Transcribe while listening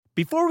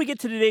Before we get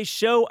to today's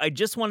show, I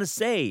just want to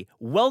say,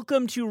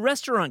 welcome to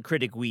Restaurant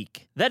Critic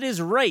Week. That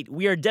is right,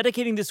 we are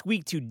dedicating this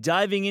week to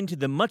diving into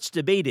the much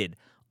debated,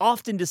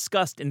 often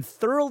discussed, and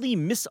thoroughly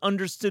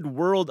misunderstood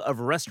world of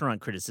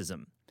restaurant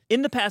criticism.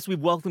 In the past, we've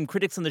welcomed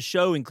critics on the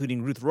show,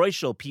 including Ruth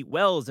Reuschel, Pete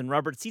Wells, and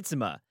Robert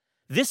Sietsema.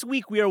 This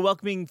week, we are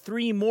welcoming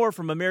 3 more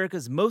from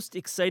America's most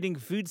exciting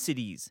food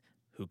cities.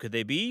 Who could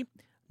they be?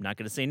 I'm not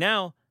going to say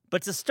now.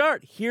 But to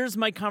start, here's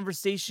my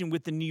conversation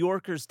with the New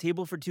Yorker's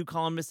Table for Two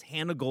columnist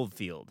Hannah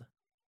Goldfield.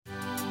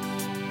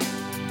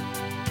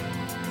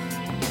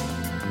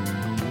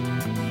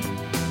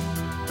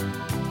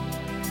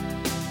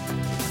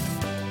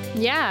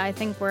 Yeah, I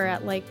think we're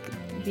at like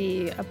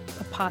the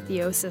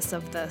apotheosis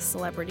of the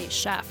celebrity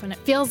chef, and it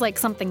feels like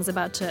something's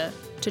about to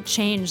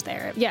change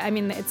there. Yeah, I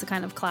mean, it's a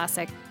kind of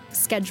classic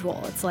schedule.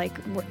 It's like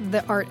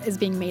the art is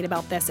being made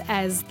about this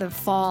as the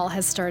fall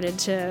has started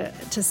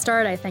to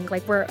start. I think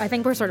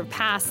we're sort of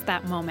past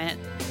that moment.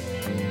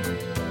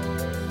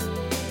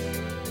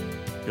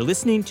 You're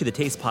listening to the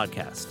Taste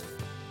Podcast.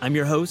 I'm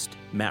your host,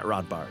 Matt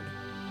Rodbard.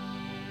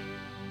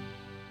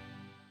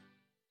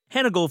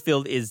 Hannah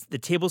Goldfield is the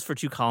Tables for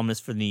Two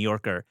columnist for The New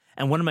Yorker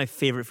and one of my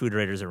favorite food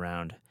writers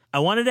around. I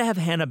wanted to have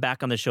Hannah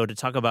back on the show to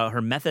talk about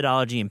her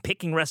methodology in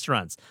picking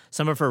restaurants,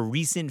 some of her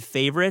recent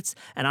favorites,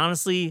 and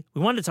honestly,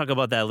 we wanted to talk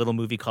about that little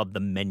movie called The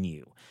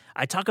Menu.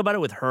 I talk about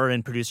it with her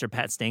and producer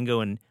Pat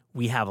Stango, and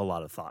we have a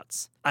lot of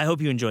thoughts. I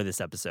hope you enjoy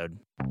this episode.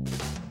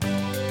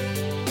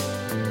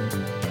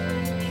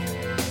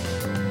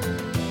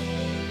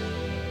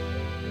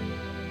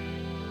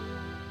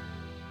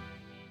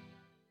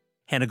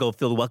 Hannah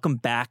Goldfield, welcome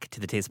back to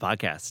the Taste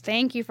Podcast.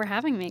 Thank you for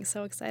having me.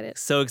 So excited.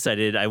 So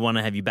excited. I want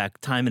to have you back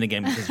time and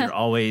again because you're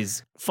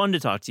always fun to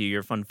talk to.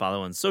 You're a fun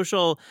follow on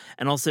social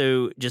and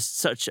also just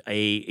such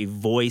a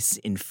voice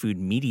in food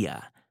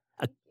media,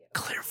 a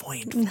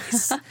clairvoyant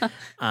voice.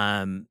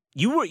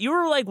 You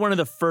were like one of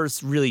the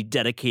first really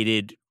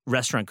dedicated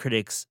restaurant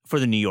critics for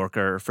The New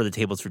Yorker, for the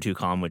Tables for Two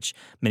column, which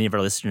many of our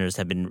listeners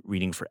have been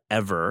reading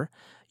forever.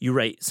 You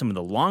write some of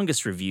the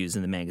longest reviews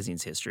in the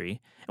magazine's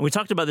history. And we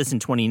talked about this in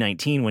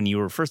 2019 when you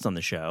were first on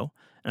the show.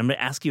 And I'm going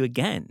to ask you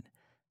again,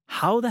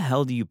 how the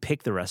hell do you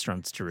pick the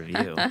restaurants to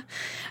review?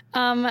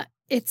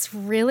 It's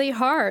really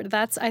hard.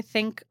 That's, I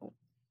think,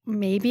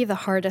 maybe the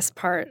hardest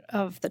part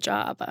of the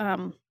job.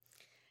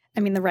 I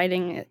mean, the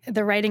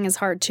writing is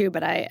hard too,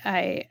 but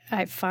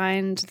I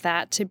find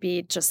that to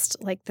be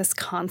just like this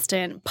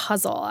constant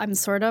puzzle. I'm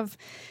sort of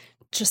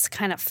just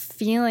kind of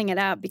feeling it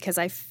out because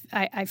I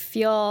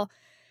feel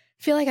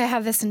like I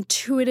have this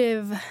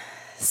intuitive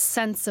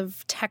sense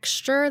of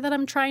texture that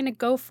I'm trying to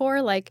go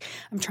for. Like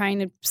I'm trying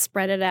to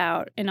spread it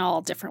out in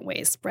all different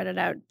ways, spread it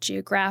out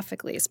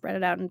geographically, spread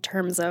it out in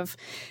terms of,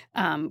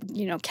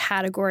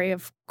 category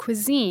of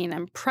cuisine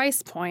and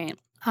price point.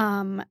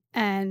 And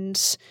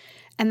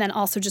then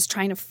also just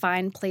trying to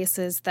find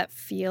places that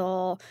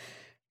feel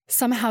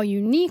somehow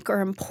unique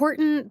or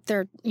important.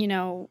 They're,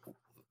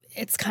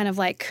 it's kind of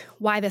like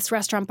why this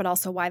restaurant, but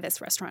also why this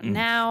restaurant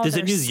now. There's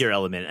a news year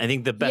element. I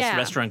think the best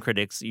restaurant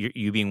critics,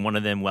 you being one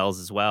of them, Wells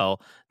as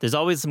well, there's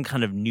always some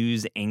kind of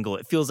news angle.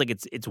 It feels like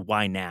it's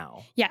why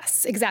now.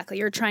 Yes, exactly.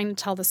 You're trying to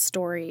tell the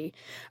story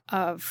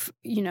of,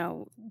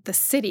 the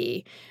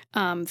city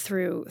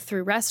through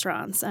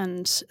restaurants.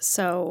 And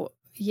so,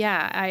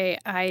 yeah,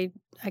 I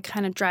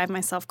kind of drive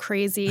myself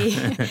crazy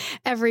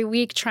every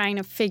week trying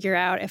to figure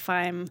out if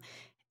I'm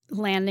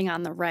landing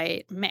on the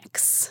right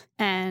mix.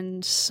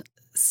 And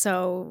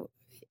so,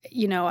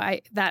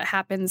 that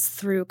happens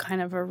through kind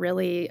of a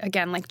really,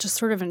 again, like just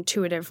sort of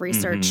intuitive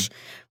research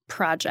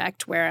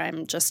project where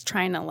I'm just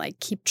trying to like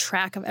keep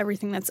track of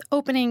everything that's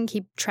opening,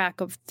 keep track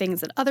of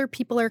things that other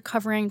people are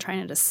covering,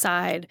 trying to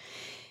decide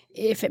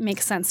if it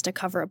makes sense to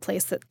cover a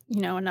place that,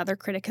 another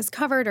critic has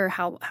covered or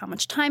how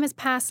much time has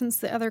passed since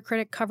the other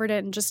critic covered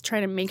it, and just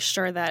trying to make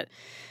sure that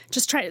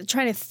try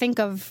to think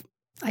of,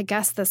 I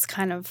guess, this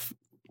kind of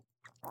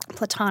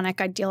platonic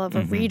ideal of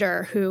a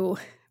reader who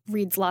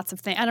reads lots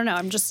of things. I don't know.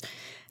 I'm just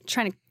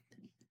trying to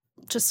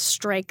just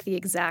strike the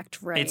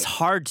exact right. It's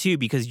hard, too,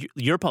 because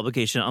your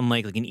publication,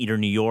 unlike like an Eater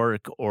New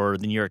York or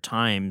the New York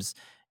Times,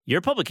 your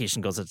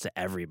publication goes out to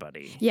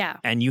everybody. Yeah.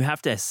 And you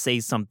have to say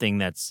something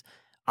that's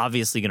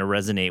obviously going to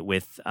resonate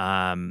with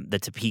the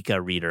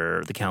Topeka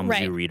reader, the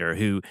Kalamazoo reader,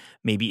 who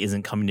maybe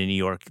isn't coming to New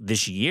York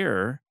this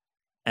year.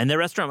 And their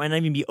restaurant might not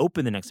even be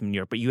open the next time in New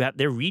York, but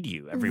they read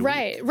you every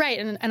week. Right.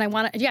 And I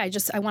want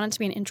it, I want it to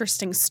be an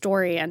interesting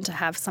story and to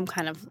have some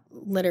kind of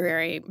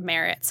literary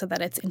merit so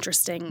that it's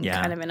interesting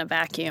kind of in a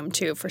vacuum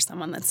too for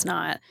someone that's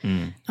not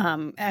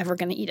ever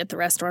going to eat at the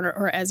restaurant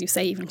or as you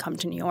say, even come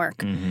to New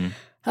York.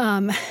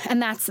 And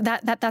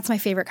that's my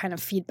favorite kind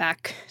of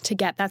feedback to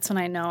get. That's when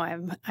I know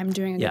I'm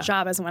doing a good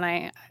job, is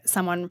when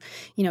someone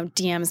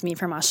DMs me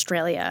from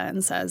Australia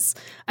and says,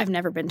 I've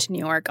never been to New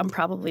York. I'm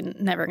probably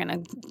never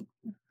going to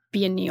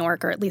be in New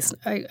York, or at least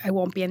I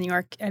won't be in New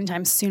York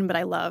anytime soon, but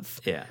I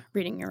love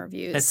reading your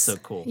reviews. That's so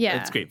cool. Yeah.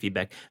 That's great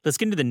feedback. Let's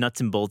get into the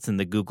nuts and bolts and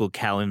the Google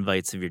Cal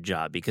invites of your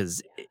job,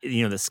 because, the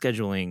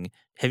scheduling.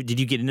 Did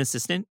you get an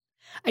assistant?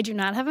 I do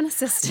not have an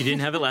assistant. You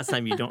didn't have it last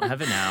time. You don't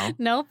have it now.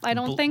 Nope. I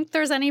don't think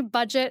there's any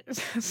budget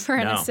for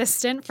an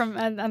assistant from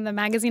on the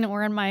magazine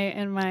or in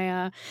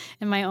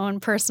my own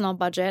personal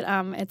budget.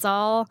 It's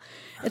all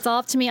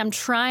up to me. I'm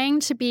trying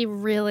to be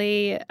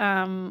really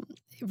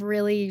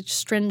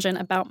stringent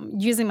about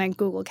using my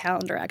Google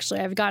Calendar. Actually,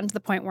 I've gotten to the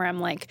point where I'm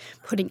like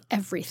putting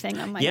everything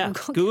on my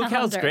Google Calendar.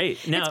 Cal's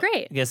great. Now, it's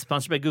great. Yes,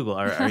 sponsored by Google,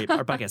 our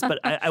podcast. But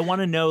I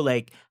want to know,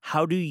 like,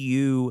 how do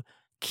you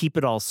keep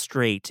it all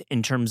straight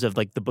in terms of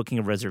like the booking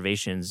of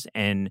reservations?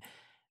 And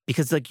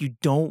because like you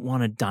don't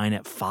want to dine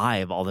at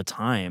 5 all the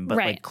time, but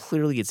like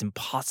clearly it's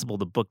impossible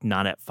to book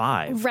not at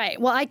 5. Right.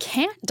 Well, I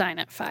can't dine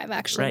at 5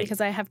 actually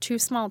because I have 2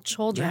 small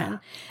children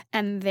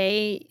and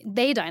they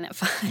dine at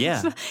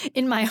 5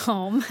 in my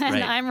home,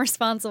 and I'm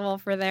responsible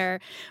for their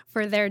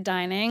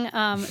dining.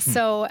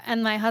 So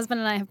and my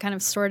husband and I have kind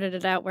of sorted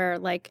it out where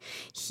like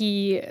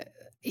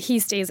he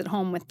stays at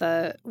home with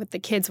the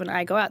kids when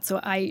I go out. So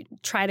I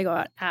try to go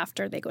out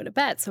after they go to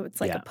bed. So it's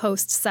like a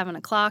post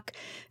 7:00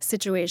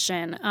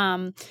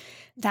 situation.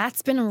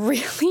 That's been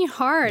really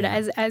hard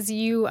as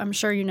you, I'm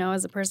sure you know,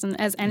 as a person,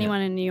 as anyone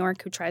in New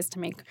York who tries to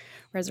make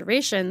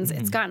reservations,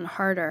 it's gotten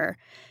harder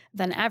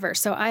than ever.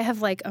 So I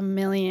have like a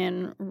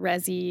million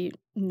Resi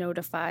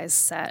notifies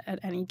set at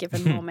any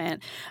given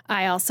moment.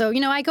 I also,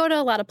 I go to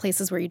a lot of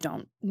places where you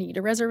don't need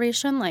a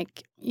reservation.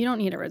 Like you don't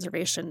need a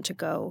reservation to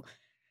go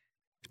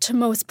to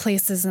most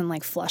places in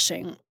like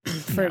Flushing,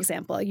 for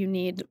example. You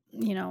need,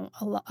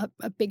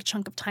 a big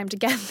chunk of time to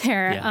get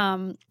there.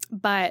 Yeah.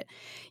 But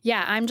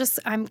yeah,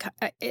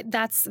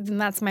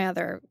 that's my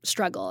other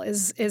struggle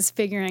is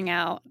figuring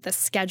out the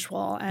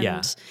schedule.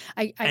 And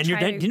and your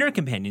dinner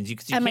companions.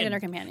 My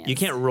dinner companions. You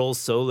can't roll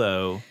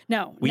solo.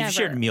 No, We've never.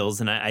 shared meals,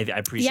 and I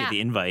appreciate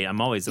the invite.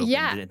 I'm always open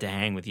to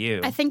hang with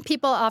you. I think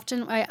people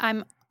often,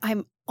 I'm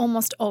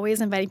almost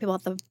always inviting people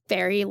at the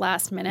very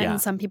last minute.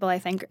 And some people I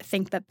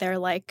think that they're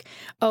like,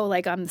 oh,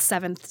 like I'm the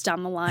 7th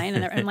down the line.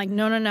 And I'm like,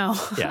 no.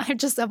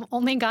 I've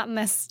only gotten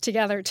this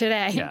together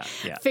today.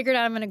 Figured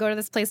out I'm going to go to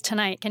this place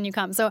tonight. Can you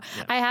come? So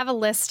I have a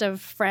list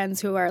of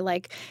friends who are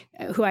like,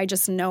 who I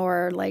just know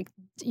are like,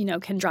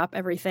 can drop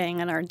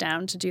everything and are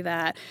down to do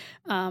that.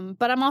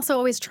 But I'm also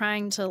always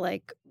trying to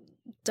like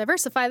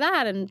diversify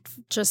that and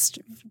just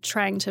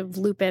trying to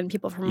loop in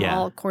people from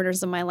all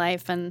corners of my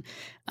life. And,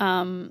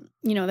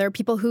 there are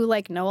people who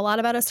like know a lot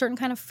about a certain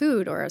kind of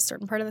food or a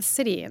certain part of the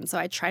city. And so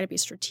I try to be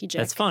strategic.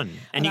 That's fun.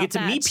 And you get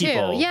to meet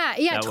people.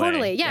 Yeah,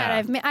 totally. Way.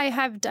 Yeah.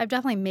 I've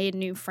definitely made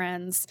new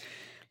friends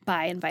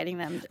by inviting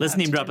them. Let's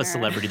name drop a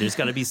celebrity. There's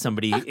got to be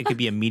somebody. It could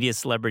be a media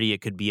celebrity.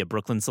 It could be a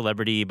Brooklyn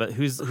celebrity. But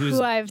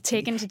who I've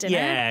taken to dinner?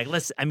 Yeah.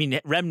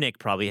 Remnick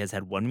probably has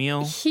had one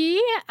meal.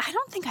 I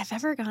don't think I've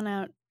ever gone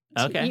out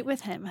to eat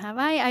with him, have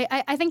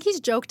I? I think he's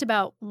joked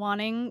about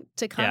wanting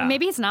to come. Yeah.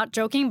 Maybe he's not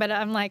joking, but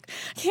I'm like,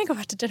 I can't go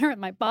out to dinner with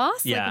my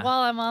boss like,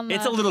 while I'm on the...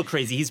 It's a little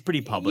crazy. He's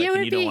pretty public. It would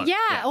and you don't want,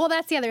 well,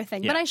 that's the other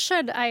thing. Yeah. But I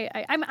should.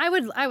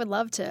 I would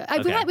love to.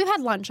 We've had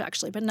lunch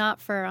actually, but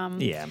not for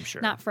I'm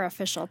sure. Not for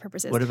official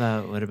purposes. What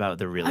about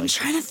the real? I'm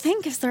trying to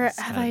think.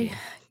 I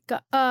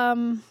got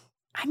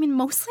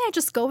mostly I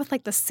just go with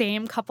like the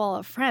same couple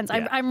of friends.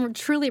 Yeah. I'm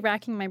truly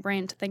racking my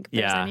brain to think if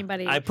there's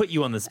anybody. I put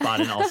you on the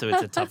spot, and also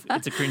it's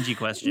a cringy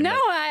question. No,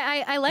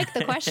 I like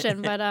the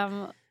question, but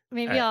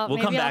maybe I'll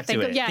come back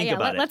to it.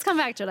 Let's come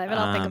back to it.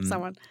 I'll think of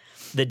someone.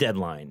 The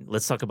deadline.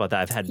 Let's talk about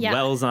that. I've had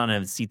Wells on,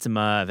 I've had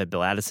Sietsema, I've had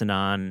Bill Addison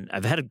on.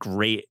 I've had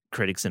great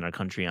critics in our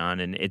country on,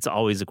 and it's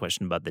always a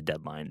question about the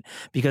deadline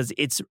because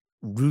it's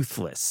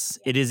ruthless.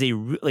 It is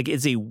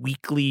it's a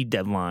weekly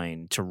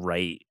deadline to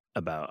write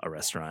about a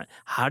restaurant.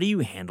 How do you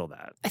handle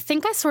that? I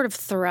think I sort of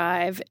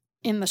thrive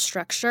in the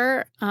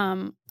structure.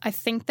 I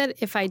think that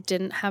if I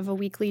didn't have a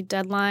weekly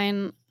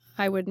deadline,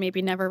 I would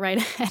maybe never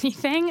write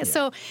anything. Yeah.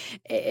 So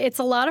it's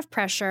a lot of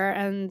pressure,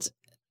 and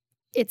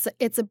it's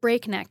a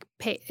breakneck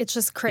pace. It's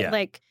just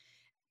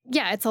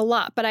it's a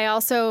lot. But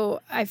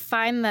I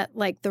find that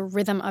like the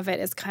rhythm of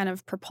it is kind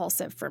of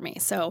propulsive for me.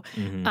 So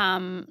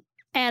and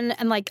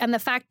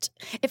the fact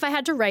if I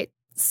had to write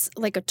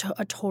like a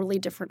totally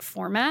different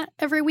format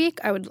every week,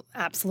 I would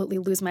absolutely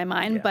lose my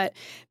mind. Yeah. But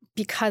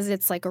because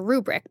it's like a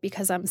rubric,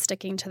 because I'm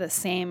sticking to the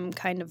same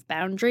kind of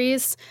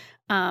boundaries,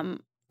 I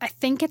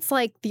think it's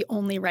like the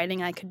only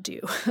writing I could do.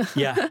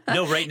 Yeah.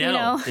 No, right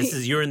now,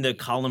 you're in the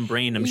column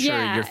brain. I'm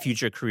sure your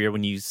future career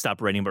when you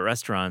stop writing about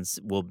restaurants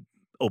will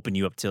open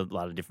you up to a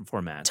lot of different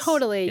formats.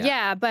 Totally.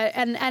 Yeah. But,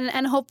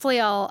 and hopefully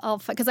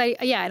I'll, because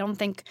I don't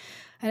think,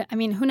 I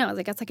mean, who knows?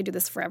 I guess I could do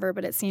this forever,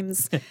 but it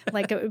seems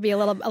like it would be a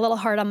little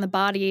hard on the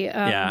body,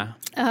 and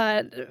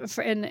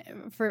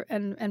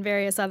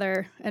various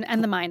other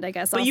and the mind, I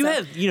guess. But also. you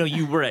have,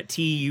 you were at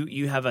T.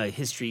 You have a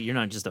history. You're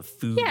not just a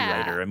food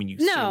writer. I mean, you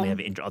certainly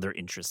have other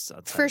interests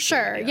outside. For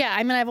sure. Yeah.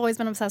 I mean, I've always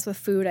been obsessed with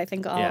food. I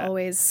think I'll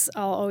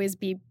always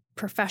be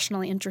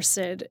professionally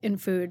interested in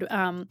food. But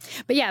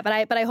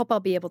I hope I'll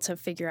be able to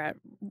figure out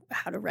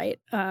how to write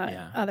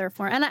other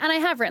form. And I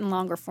have written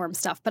longer form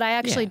stuff, but I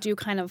actually do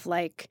kind of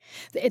like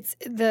it's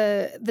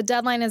the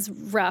deadline is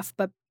rough,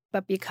 but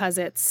because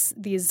it's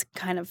these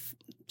kind of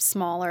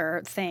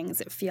smaller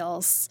things, it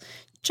feels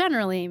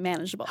generally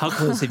manageable. How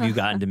close have you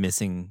gotten to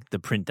missing the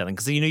print deadline?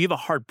 Because, you have a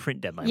hard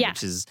print deadline,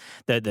 which is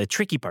the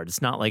tricky part.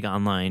 It's not like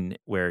online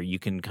where you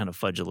can kind of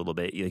fudge a little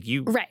bit.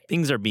 Like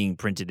things are being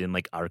printed in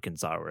like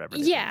Arkansas or whatever.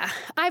 Yeah.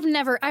 I've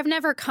never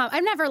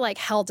like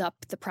held up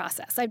the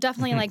process. I've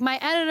definitely like my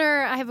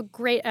editor, I have a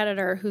great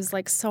editor who's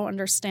like so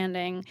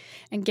understanding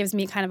and gives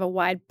me kind of a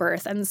wide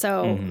berth. And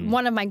so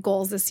one of my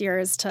goals this year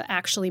is to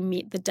actually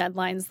meet the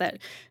deadlines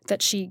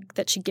that she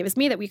gives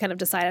me, that we kind of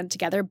decided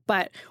together.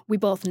 But we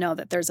both know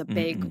that there's a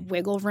big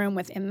wiggle room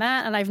within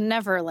that, and I've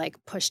never like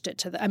pushed it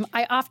to the.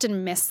 I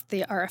often miss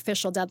our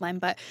official deadline,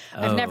 but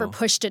I've never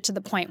pushed it to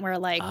the point where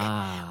like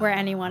where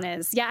anyone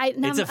is. Yeah,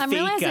 I'm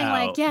realizing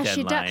like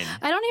she does.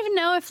 I don't even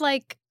know if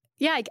like.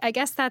 Yeah, I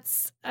guess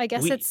it's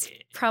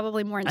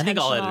probably more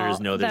intentional. I think all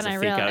editors know there's a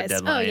fake out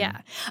deadline. Oh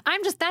yeah,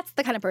 that's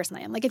the kind of person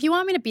I am. Like if you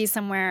want me to be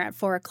somewhere at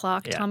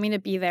 4:00, tell me to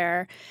be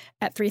there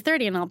at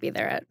 3:30, and I'll be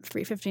there at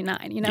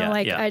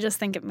 3:59. I just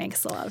think it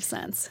makes a lot of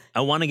sense. I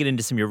want to get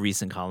into some of your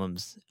recent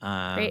columns.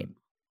 Great.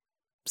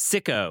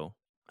 Sicko.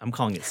 I'm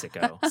calling it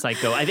Sicko.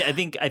 Psycho. I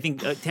think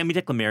Tammy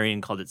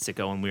Declamarian called it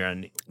Sicko when we were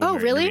on.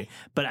 Really?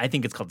 But I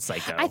think it's called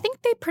Psycho. I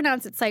think they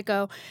pronounce it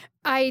Psycho.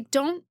 I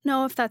don't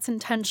know if that's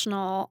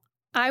intentional.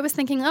 I was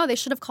thinking, they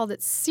should have called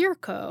it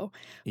Circo.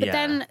 But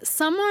then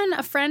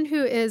a friend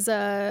who is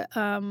a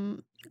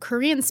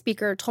Korean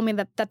speaker told me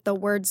that the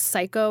word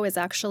psycho is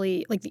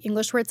actually, like the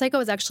English word psycho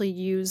is actually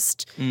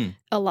used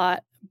a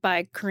lot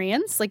by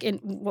Koreans, like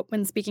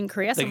when speaking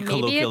Korea. So like maybe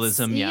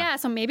colloquialism,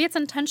 so maybe it's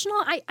intentional.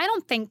 I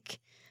don't think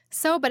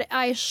so, but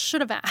I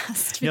should have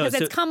asked because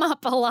it's come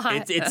up a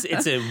lot.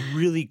 It's a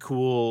really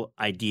cool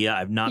idea.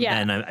 I've not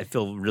been. I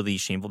feel really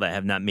shameful that I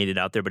have not made it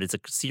out there, but it's a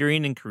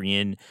Syrian and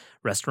Korean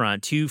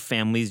restaurant. Two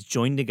families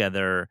joined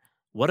together.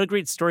 What a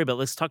great story, but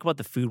let's talk about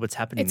the food. What's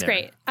happening there?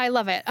 It's great. I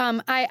love it.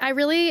 I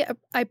really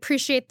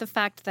appreciate the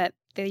fact that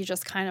they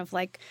just kind of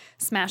like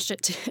smashed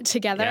it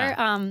together.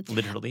 Yeah,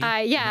 literally.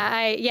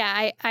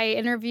 I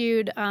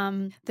interviewed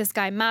this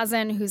guy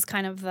Mazen, who's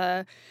kind of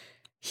the.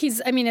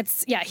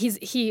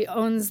 He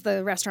owns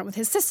the restaurant with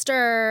his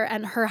sister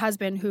and her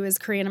husband, who is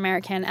Korean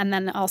American, and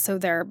then also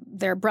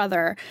their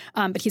brother.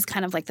 But he's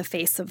kind of like the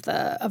face of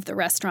the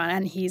restaurant,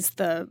 and he's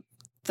the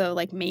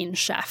like main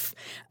chef.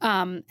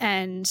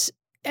 And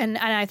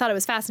I thought it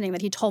was fascinating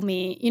that he told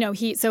me,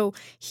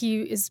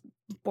 he is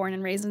born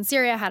and raised in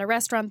Syria, had a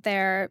restaurant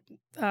there,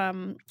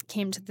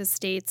 came to the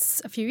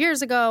States a few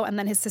years ago, and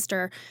then his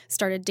sister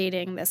started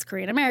dating this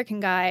Korean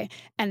American guy,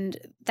 and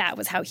that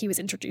was how he was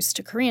introduced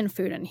to Korean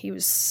food, and he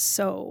was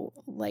so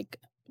like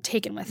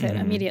taken with it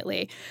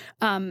immediately.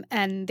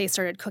 And they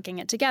started cooking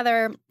it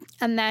together.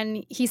 And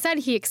then he said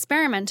he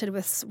experimented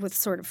with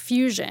sort of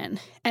fusion,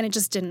 and it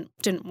just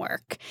didn't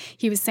work.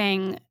 He was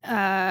saying,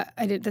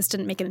 this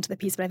didn't make it into the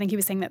piece, but I think he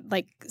was saying that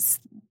like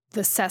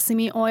the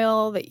sesame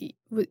oil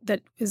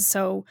that is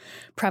so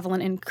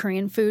prevalent in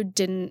Korean food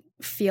didn't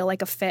feel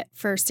like a fit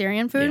for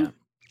Syrian food.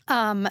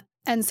 Yeah.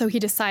 And so he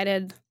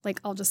decided,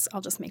 like, I'll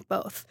just make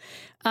both,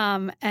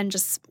 and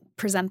just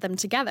present them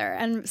together,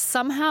 and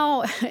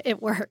somehow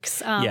it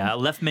works.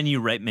 Left menu,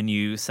 right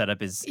menu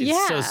setup is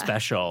so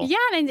special. Yeah,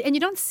 and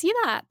you don't see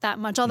that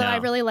much. Although I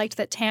really liked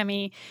that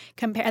Tammy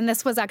and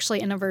this was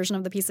actually in a version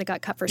of the piece that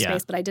got cut for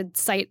space, but I did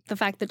cite the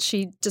fact that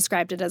she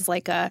described it as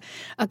like a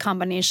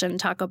combination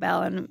Taco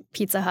Bell and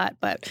Pizza Hut,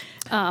 but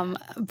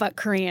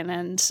Korean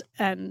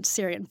and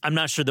Syrian. I'm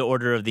not sure the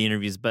order of the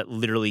interviews, but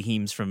literally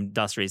Heems from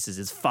Das Races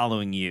is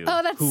following you.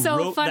 Oh, that's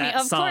so funny!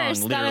 Of course,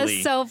 that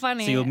is so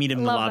funny. So you'll meet him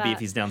in the lobby if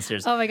he's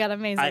downstairs. Oh my God,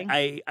 amazing!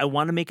 I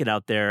want to make it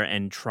out there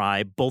and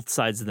try both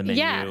sides of the menu.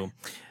 Yeah.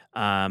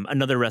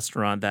 Another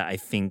restaurant that I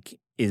think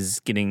is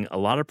getting a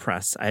lot of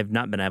press. I have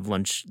not been. I have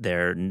lunch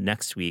there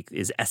next week.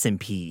 Is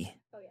SMP.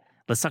 Oh yeah.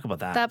 Let's talk about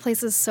that. That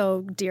place is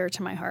so dear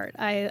to my heart.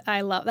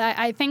 I love that.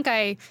 I think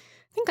I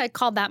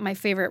called that my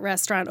favorite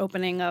restaurant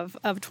opening of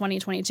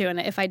 2022. And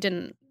if I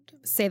didn't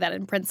say that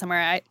in print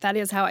somewhere, that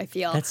is how I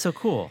feel. That's so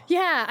cool.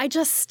 Yeah, I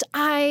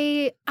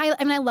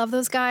love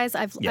those guys.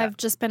 I've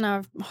just been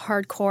a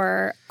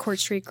hardcore Court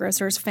Street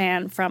Grocers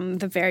fan from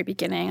the very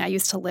beginning. I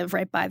used to live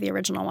right by the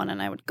original one,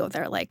 and I would go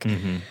there like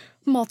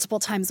multiple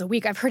times a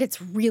week. I've heard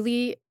it's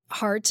really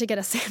hard to get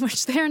a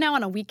sandwich there now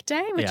on a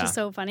weekday, which is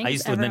so funny. I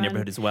used to live in that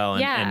neighborhood as well,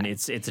 and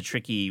it's a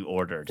tricky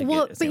order to get a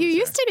sandwich. But you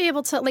used to be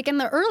able to, like in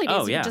the early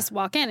days, you could just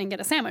walk in and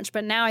get a sandwich.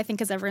 But now I think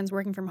because everyone's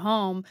working from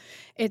home,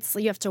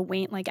 you have to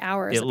wait like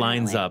hours. It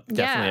lines up,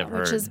 definitely I've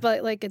heard.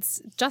 But like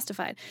it's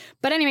justified.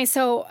 But anyway,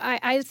 so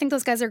I think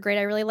those guys are great.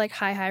 I really like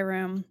High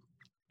Room.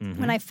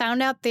 When I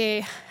found out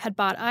they had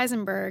bought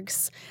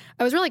Eisenberg's,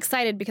 I was really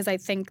excited because I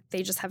think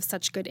they just have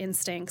such good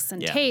instincts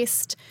and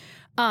taste.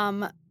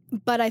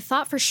 But I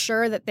thought for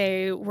sure that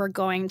they were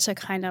going to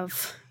kind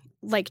of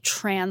like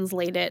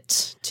translate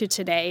it to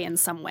today in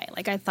some way.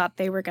 Like I thought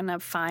they were going to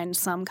find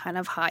some kind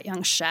of hot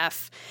young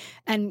chef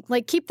and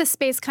like keep the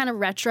space kind of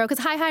retro,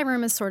 because Hi Hi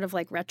Room is sort of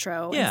like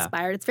retro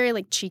inspired. It's very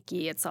like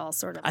cheeky. It's all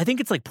sort of. I think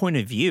it's like point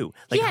of view.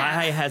 Like Hi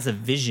Hi has a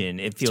vision.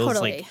 It feels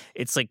like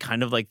it's like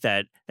kind of like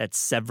that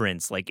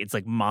severance. Like it's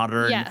like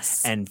modern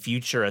and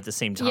future at the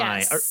same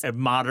time. Or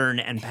modern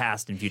and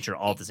past and future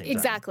all at the same time.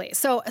 Exactly.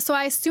 So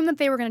I assumed that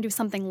they were going to do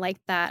something like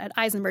that at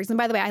Eisenberg's. And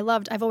by the way,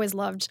 I've always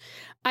loved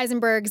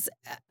Eisenberg's.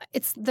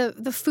 It's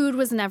the food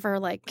was never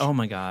like oh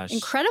my gosh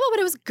incredible, but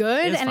it was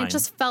good, and it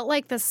just felt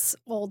like this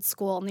old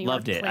school New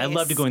York place. I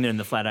loved going there in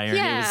the Flatiron.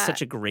 It was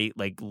such a great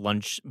like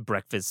lunch,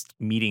 breakfast,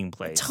 meeting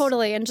place.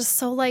 Totally, and just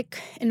so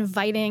like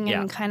inviting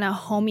and kind of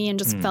homey, and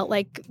just felt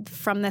like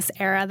from this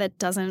era that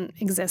doesn't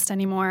exist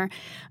anymore.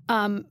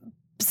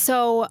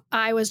 So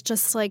I was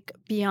just like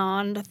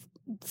beyond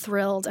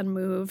thrilled and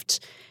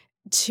moved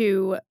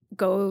to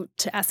go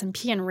to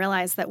S&P and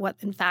realize that what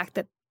in fact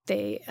that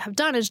they have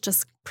done is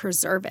just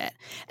preserve it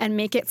and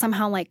make it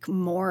somehow like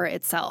more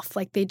itself.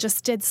 Like they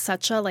just did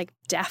such a like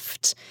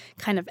deft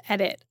kind of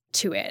edit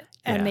to it,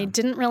 and they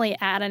didn't really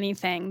add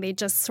anything. They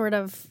just sort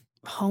of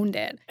honed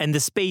it. And the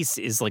space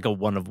is like a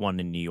one of one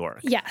in New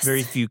York. Yes.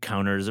 Very few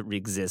counters that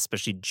exist,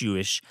 especially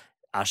Jewish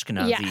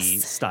Ashkenazi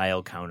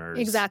style counters.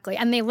 Exactly.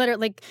 And they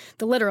like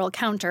the literal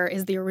counter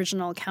is the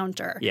original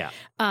counter. Yeah.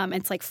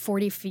 It's like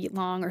 40 feet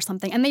long or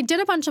something. And they did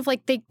a bunch of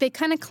like, they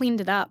kind of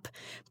cleaned it up,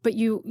 but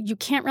you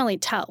can't really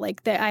tell.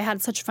 Like I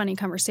had such funny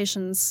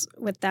conversations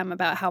with them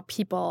about how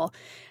people,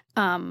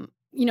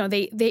 you know,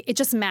 it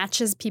just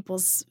matches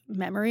people's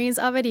memories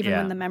of it, even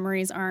when the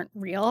memories aren't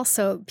real.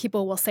 So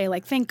people will say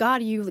like, thank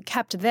God you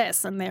kept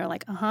this. And they're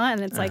like,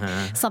 and it's like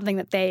something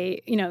that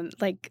they, you know,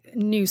 like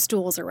new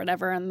stools or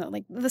whatever. And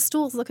like the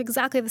stools look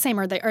exactly the same,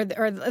 or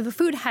the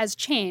food has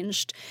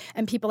changed.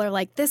 And people are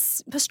like,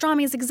 this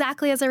pastrami is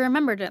exactly as I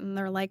remembered it. And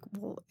they're like,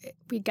 well,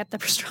 we get the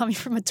pastrami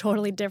from a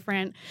totally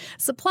different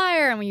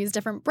supplier and we use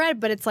different bread.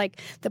 But it's like,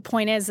 the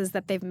point is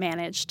that they've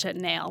managed to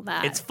nail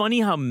that. It's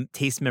funny how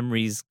taste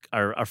memories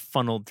are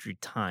funneled through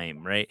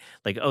time, right?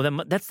 Like, oh,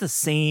 that's the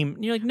same.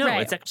 And you're like, no,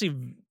 it's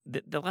actually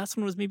the last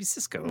one was maybe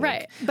Cisco.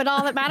 Right. But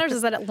all that matters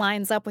is that it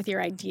lines up with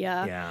your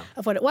idea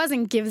of what it was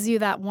and gives you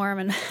that warm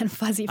and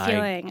fuzzy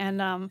feeling. And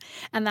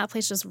that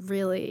place just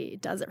really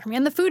does it for me.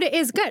 And the food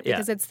is good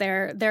because it's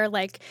they're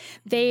like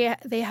they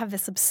have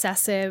this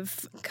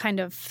obsessive kind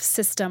of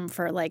system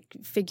for like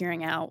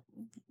figuring out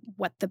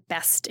what the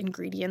best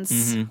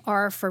ingredients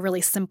are for really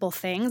simple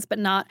things, but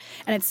not,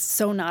 and it's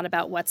so not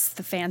about what's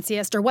the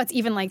fanciest or what's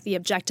even like the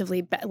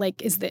objectively,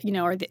 like is the, you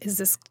know, or is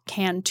this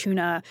canned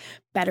tuna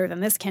better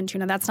than this canned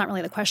tuna? That's not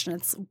really the question.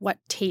 It's what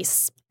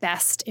tastes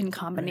best in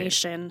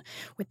combination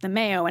with the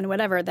mayo and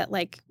whatever that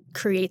like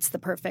creates the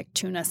perfect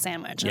tuna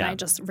sandwich. And I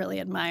just really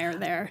admire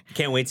their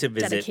Can't wait to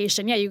visit.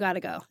 dedication. Yeah, you got to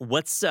go.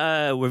 Where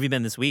have you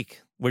been this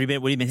week? What have you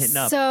been hitting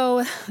up?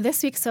 So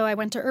this week, I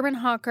went to Urban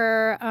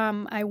Hawker.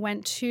 I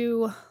went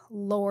to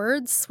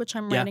Lord's, which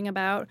I'm writing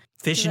about.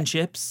 Fish and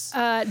chips?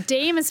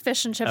 Dame is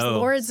fish and chips.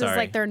 Lord's is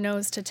like their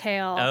nose to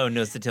tail. Oh,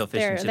 nose to tail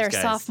fish and chips, their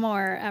guys.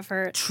 sophomore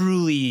effort.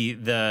 Truly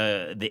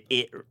the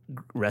it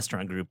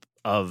restaurant group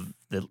of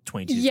the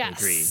 22-23.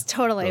 Yes,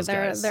 totally.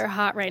 They're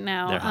hot right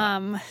now. They're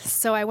hot.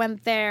 So I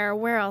went there.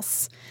 Where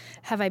else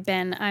have I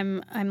been?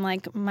 I'm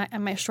like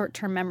my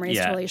short-term memory is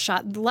totally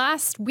shot.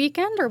 Last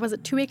weekend, or was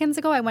it 2 weekends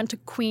ago, I went to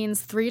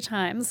Queens 3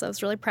 times. I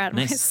was really proud of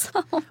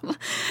myself.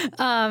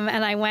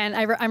 And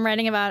I'm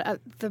writing about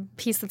the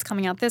piece that's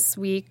coming out this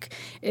week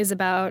is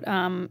about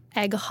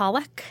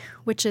Eggholic,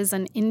 which is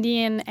an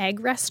Indian egg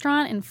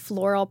restaurant in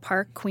Floral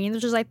Park, Queens,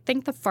 which is I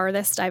think the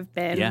farthest I've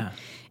been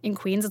in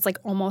Queens. It's like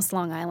almost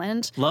Long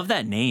Island. Love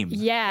that name.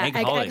 Yeah,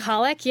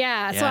 Eggholic.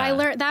 Yeah. So I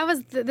learned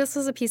this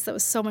was a piece that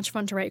was so much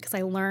fun to write because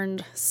I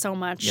learned so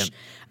much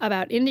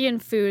about Indian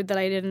food that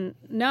I didn't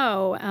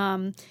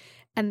know.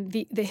 And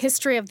the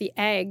history of the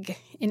egg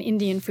in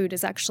Indian food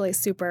is actually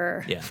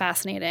super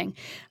fascinating.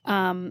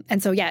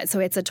 And so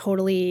it's a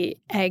totally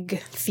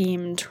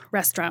egg-themed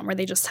restaurant where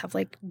they just have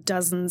like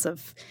dozens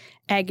of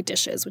egg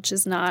dishes, which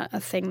is not a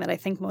thing that I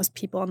think most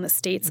people in the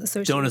States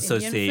associate with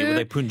Indian food. With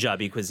like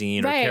Punjabi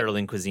cuisine or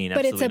Caroline cuisine.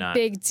 But absolutely it's a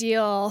big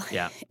deal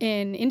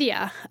in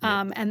India.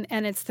 And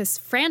it's this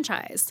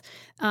franchise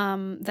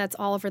that's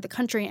all over the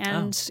country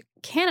and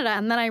Canada.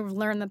 And then I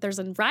learned that there's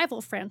a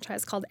rival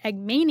franchise called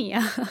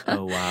Eggmania.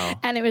 Oh, wow.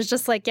 And it was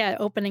just like,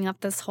 opening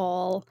up this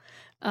whole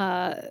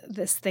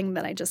this thing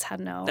that I just had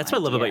no That's what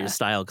I love about your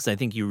style, because I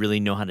think you really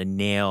know how to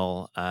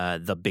nail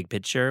the big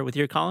picture with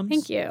your columns.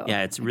 Thank you.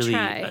 Yeah, it's really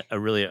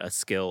a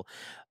skill.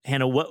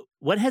 Hannah,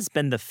 what has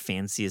been the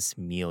fanciest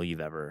meal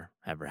you've ever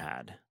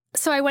had?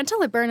 So I went to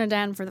Le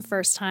Bernardin for the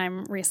first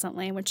time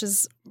recently, which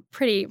is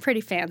pretty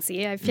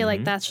fancy. I feel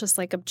like that's just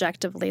like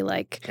objectively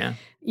like,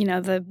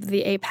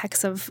 the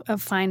apex of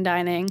fine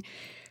dining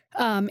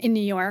in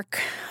New York.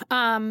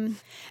 And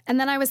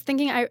then I was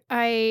thinking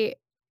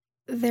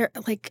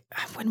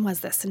when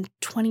was this? In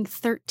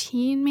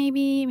 2013,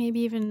 maybe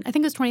even, I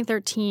think it was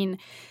 2013.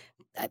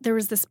 There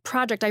was this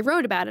project, I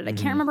wrote about it. I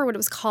can't remember what it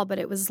was called, but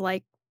it was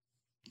like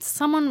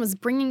someone was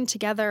bringing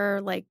together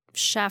like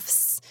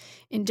chefs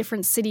in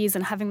different cities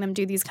and having them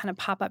do these kind of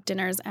pop-up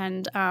dinners.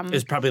 And it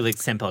was probably like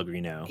San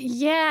Pellegrino.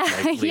 Yeah.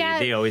 Likely. Yeah.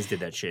 They always did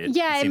that shit.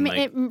 Yeah, it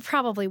it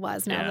probably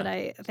was now that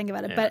I think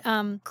about it. But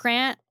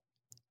Grant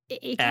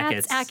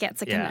Achatz, I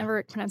can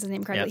never pronounce his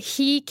name correctly. Yep.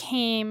 He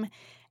came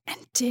and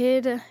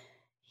did,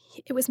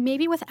 it was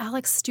maybe with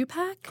Alex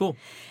Stupak. Cool.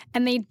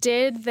 And they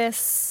did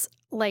this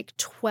like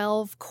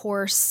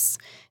 12-course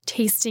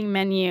tasting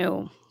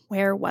menu.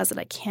 Where was it?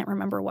 I can't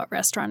remember what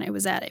restaurant it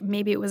was at.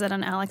 Maybe it was at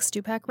an Alex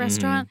Stupak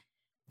restaurant.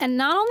 And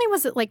not only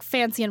was it like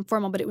fancy and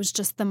formal, but it was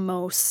just the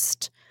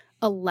most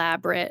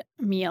elaborate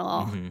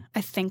meal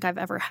I think I've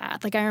ever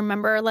had. Like I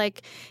remember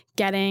like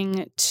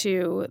getting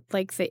to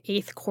like the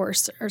 8th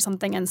course or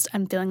something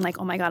and feeling like,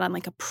 oh my God, I'm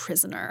like a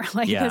prisoner.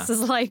 Like this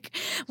is like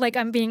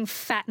I'm being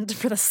fattened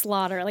for the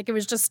slaughter. Like it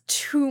was just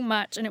too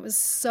much. And it was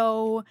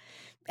so,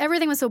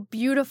 everything was so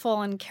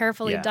beautiful and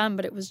carefully done,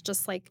 but it was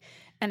just like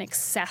an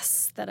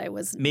excess that I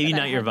was maybe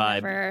not your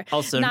vibe.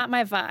 Also not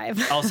my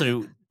vibe.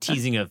 Also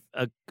teasing a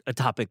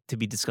topic to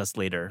be discussed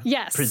later.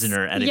 Yes.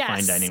 Prisoner at a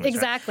fine dining restaurant.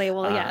 Exactly.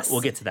 Well, yes.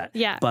 We'll get to that.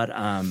 Yeah. But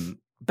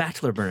back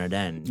to Le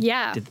Bernardin.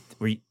 Yeah.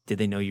 Did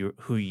they know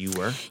who you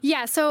were?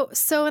 Yeah. So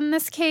in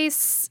this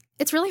case,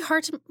 it's really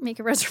hard to make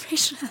a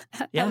reservation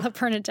at Le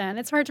Bernardin.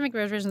 It's hard to make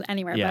reservations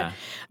anywhere. Yeah.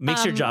 But,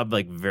 makes your job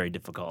like very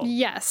difficult.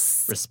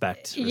 Yes.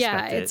 Respect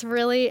yeah. it. It's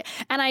really,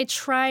 and I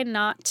try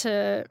not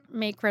to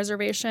make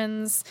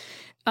reservations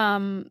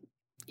under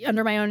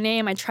my own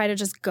name. I try to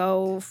just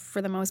go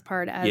for the most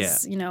part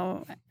as,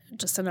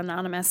 just an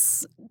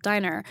anonymous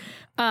diner.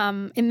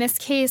 In this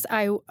case,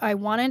 I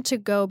wanted to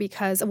go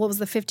because, it was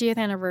the 50th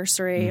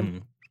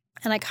anniversary.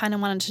 And I kind of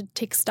wanted to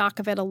take stock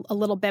of it a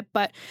little bit,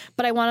 but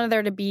I wanted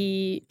there to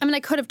be. I mean, I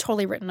could have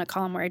totally written a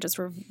column where I just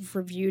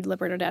reviewed Le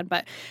Bernardin,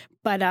 but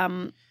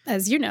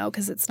as you know,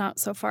 because it's not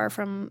so far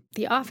from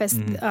the office,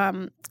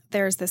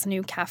 there's this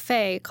new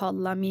cafe called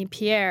L'Ami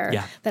Pierre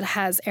that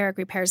has Eric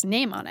Ripert's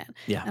name on it.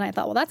 Yeah. And I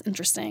thought, well, that's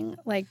interesting.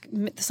 Like,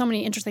 so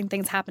many interesting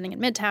things happening in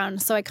Midtown.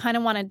 So I kind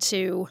of wanted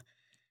to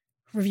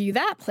review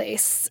that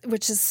place,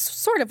 which is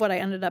sort of what I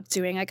ended up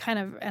doing. I kind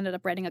of ended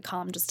up writing a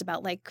column just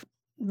about like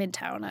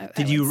Midtown. I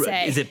would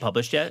say. Is it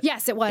published yet?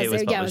 Yes, it was.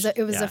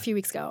 It was a few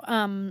weeks ago,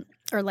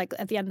 or like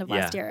at the end of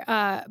last year.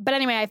 But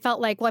anyway, I felt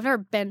like, well, I've never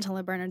been to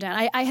Le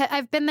Bernardin.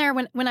 I've been there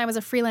when I was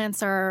a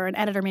freelancer or an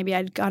editor. Maybe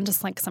I'd gone to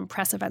like some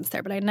press events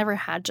there, but I'd never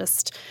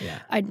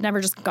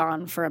just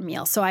gone for a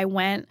meal. So I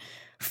went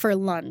for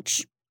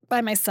lunch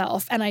by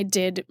myself, and I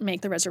did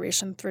make the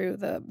reservation through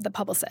the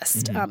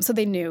publicist. So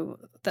they knew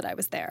that I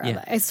was there.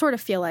 Yeah. I sort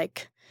of feel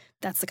like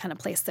that's the kind of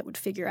place that would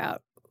figure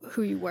out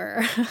who you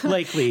were.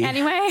 Likely.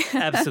 Anyway.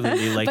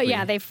 Absolutely likely. But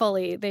yeah, they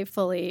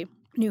fully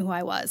knew who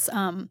I was.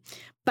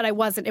 But it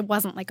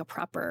wasn't like a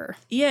proper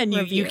and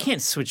review. You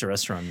can't switch a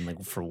restaurant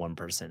like for one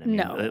person. I mean,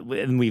 no.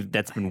 And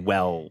that's been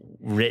well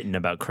written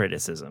about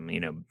criticism.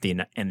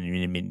 The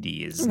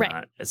anonymity is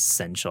not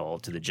essential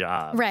to the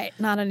job. Right.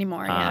 Not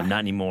anymore. Not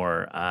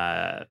anymore.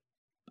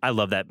 I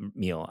love that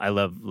meal. I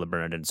love Le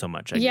Bernardin so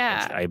much.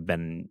 I've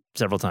been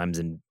several times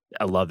and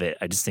I love it.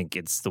 I just think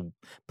it's the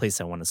place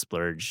I want to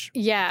splurge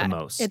the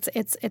most. It's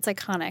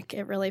iconic.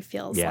 It really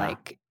feels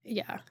like,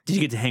 Did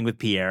you get to hang with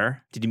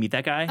Pierre? Did you meet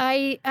that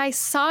guy? I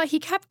saw he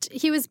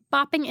was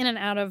bopping in and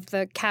out of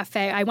the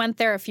cafe. I went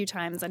there a few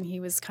times and he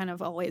was kind of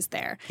always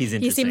there. He's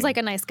interesting. He seems like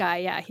a nice guy.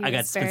 Yeah. I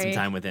got to spend some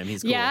time with him.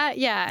 He's cool.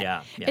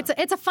 Yeah.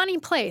 It's a funny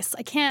place.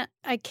 I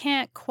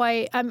can't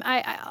quite,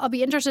 I'll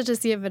be interested to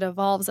see if it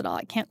evolves at all.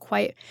 I can't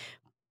quite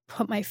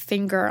put my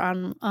finger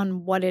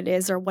on what it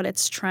is or what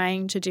it's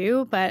trying to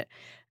do, but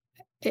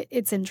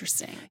it's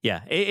interesting. Yeah,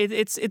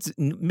 it's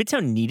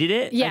Midtown needed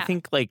it. Yeah. I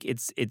think like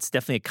it's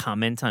definitely a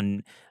comment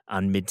on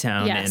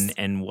Midtown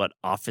and what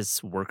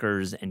office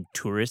workers and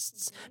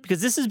tourists,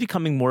 because this is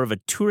becoming more of a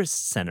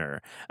tourist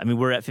center. I mean,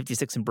 we're at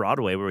 56 and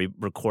Broadway where we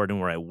record and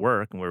where I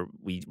work and where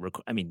we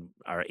record. I mean,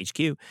 our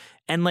HQ,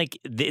 and like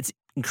it's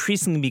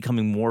increasingly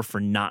becoming more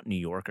for not New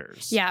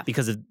Yorkers. Yeah,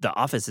 because the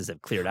offices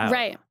have cleared out.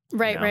 Right.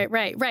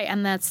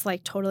 And that's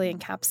like totally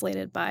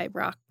encapsulated by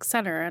Rock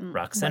Center and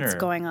what's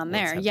going on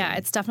there. Yeah,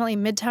 it's definitely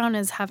Midtown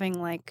is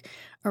having like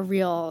a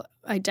real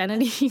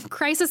identity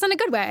crisis in a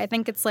good way. I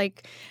think it's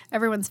like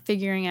everyone's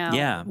figuring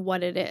out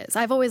what it is.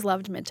 I've always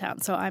loved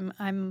Midtown, so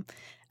I'm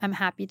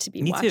happy to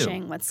be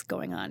watching what's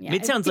going on. Yeah,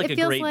 Midtown's like a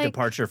great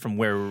departure from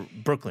where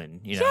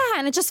Brooklyn, Yeah,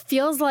 and it just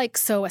feels like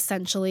so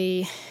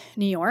essentially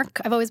New York.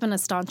 I've always been a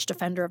staunch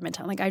defender of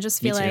Midtown. Like I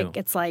just feel like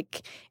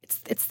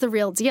it's the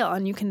real deal,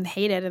 and you can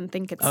hate it and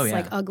think it's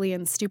like ugly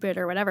and stupid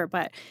or whatever,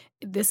 but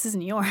this is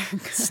New York.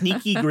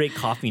 Sneaky great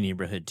coffee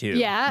neighborhood too.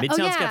 Yeah,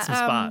 Midtown's got some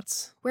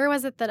spots. Where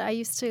was it that I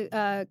used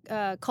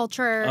to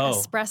Culture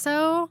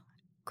Espresso?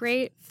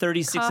 Great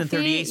 36th coffee. and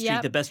 38th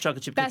Street, the best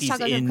chocolate chip cookies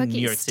in New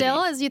York City.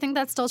 Still, you think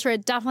that's still true?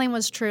 It definitely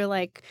was true.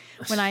 Like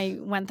when I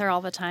went there all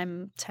the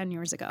time 10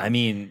 years ago. I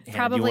mean,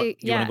 probably.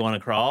 You want to go on a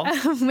crawl?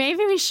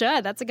 Maybe we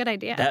should. That's a good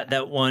idea.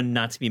 That one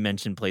not to be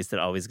mentioned place that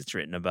always gets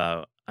written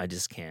about. I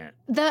just can't.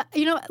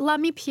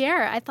 L'Ami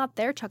Pierre, I thought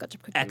their chocolate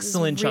chip cookie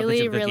Excellent was really,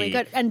 chocolate chip really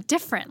cookie. good and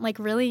different, like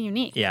really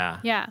unique. Yeah.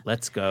 Yeah.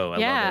 Let's go. I love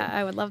Yeah, it.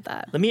 I would love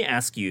that. Let me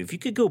ask you, if you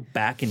could go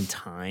back in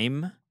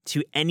time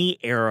to any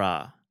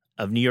era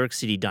of New York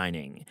City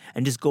dining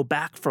and just go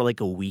back for like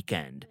a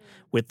weekend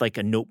with like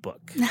a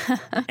notebook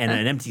and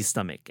an empty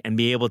stomach and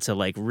be able to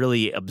like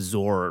really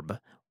absorb,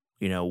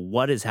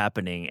 what is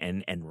happening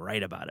and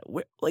write about it.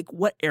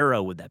 What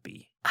era would that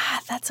be?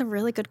 That's a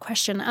really good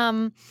question.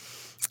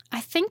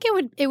 I think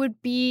it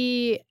would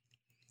be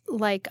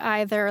like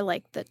either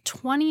like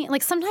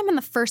sometime in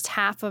the first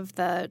half of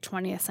the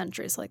 20th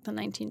century, so like the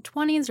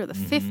 1920s or the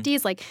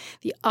 50s, like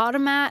the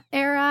automat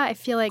era. I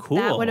feel like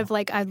that would have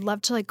I'd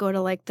love to go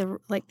to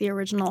the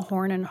original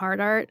Horn and Hard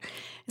Art.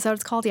 Is that what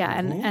it's called? Yeah,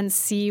 and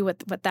see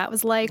what that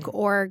was like,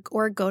 or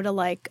go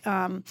to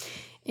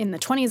in the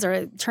 20s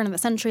or turn of the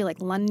century, like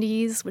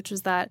Lundy's, which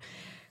was that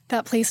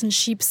place in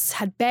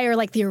Sheepshead Bay, or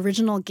like the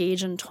original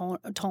Gage and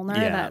Tollner,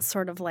 that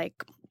sort of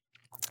like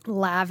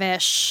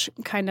lavish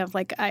kind of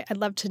like I'd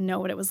love to know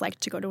what it was like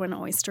to go to an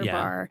oyster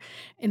bar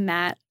in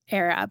that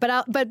era.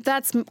 But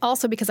that's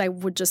also because I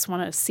would just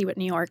want to see what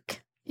New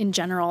York in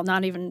general,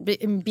 not even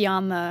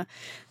beyond the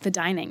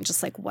dining,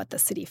 just like what the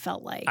city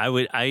felt like.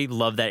 I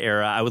love that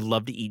era. I would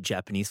love to eat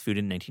Japanese food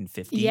in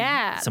 1950.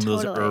 Yeah, some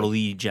of those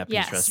early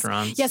Japanese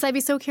restaurants. Yes, I'd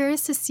be so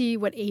curious to see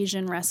what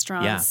Asian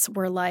restaurants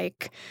were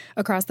like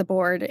across the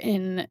board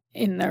in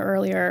the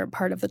earlier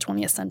part of the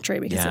 20th century,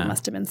 because it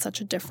must have been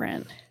such a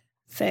different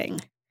thing.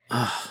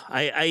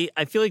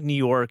 I feel like New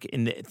York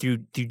through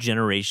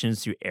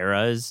generations, through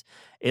eras,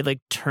 it like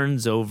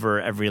turns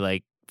over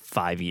every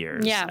 5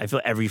 years. Yeah. I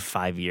feel every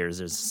 5 years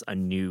there's a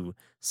new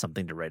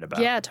something to write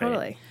about. Yeah,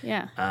 totally.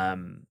 Right? Yeah.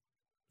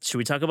 Should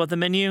we talk about the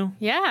menu?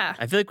 Yeah.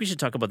 I feel like we should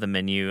talk about the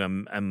menu.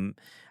 I'm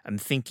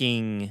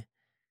thinking.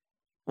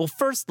 Well,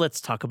 first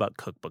let's talk about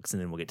cookbooks, and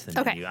then we'll get to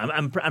the menu.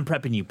 I'm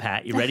prepping you,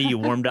 Pat. You ready? You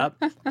warmed up?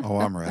 Oh,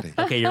 I'm ready.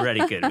 Okay, you're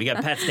ready. Good. We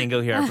got Pat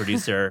Stango here, our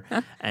producer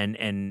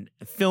and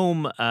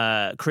film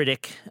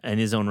critic in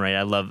his own right.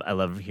 I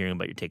love hearing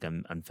about your take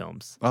on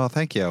films. Oh,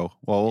 thank you.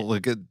 Well,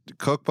 look at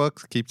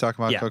cookbooks. Keep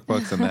talking about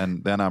cookbooks,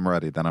 and then I'm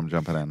ready. Then I'm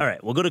jumping in. All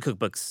right, we'll go to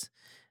cookbooks.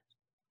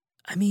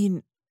 I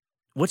mean,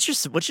 what's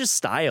your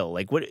style?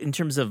 Like, what in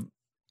terms of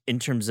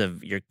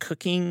your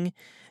cooking,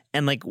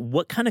 and like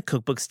what kind of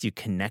cookbooks do you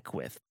connect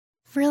with?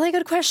 Really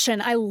good question.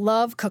 I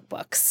love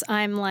cookbooks.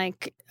 I'm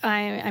like,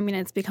 I mean,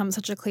 it's become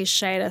such a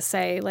cliche to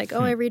say like,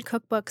 oh, I read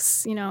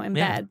cookbooks, in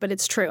bed, but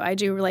it's true. I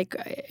do. Like,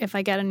 if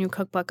I get a new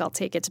cookbook, I'll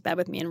take it to bed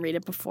with me and read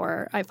it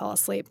before I fall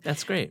asleep.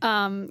 That's great.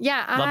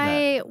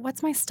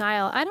 What's my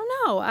style? I don't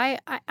know.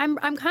 I'm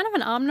kind of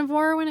an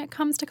omnivore when it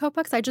comes to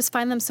cookbooks. I just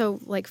find them so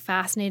like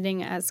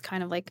fascinating as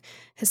kind of like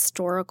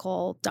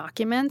historical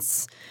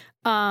documents.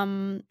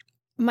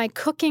 My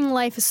cooking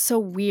life is so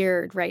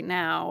weird right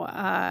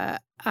now.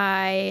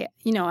 I'm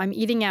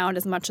eating out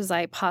as much as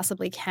I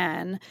possibly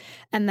can,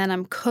 and then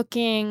I'm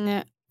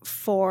cooking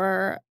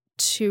for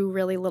two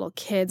really little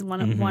kids.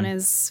 One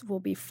will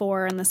be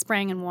 4 in the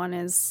spring, and one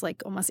is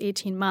like almost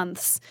 18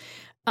 months.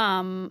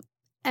 And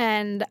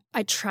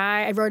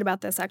I wrote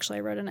about this actually.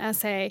 I wrote an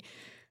essay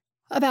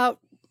about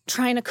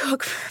trying to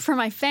cook for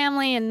my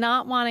family and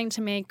not wanting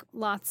to make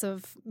lots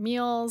of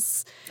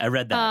meals. I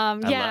read that.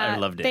 I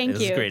loved it. Thank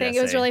you. It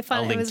was really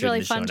fun. It was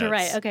really fun to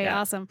write. Okay,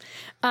 awesome.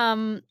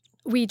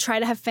 We try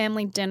to have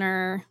family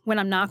dinner when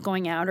I'm not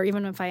going out, or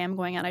even if I am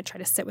going out, I try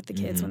to sit with the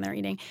kids when they're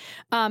eating.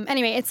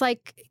 Anyway, it's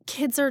like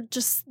kids are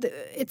just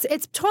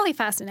it's totally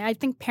fascinating. I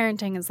think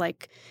parenting is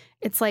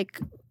it's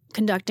like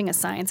conducting a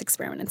science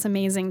experiment. It's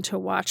amazing to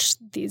watch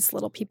these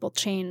little people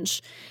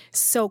change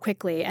so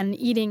quickly, and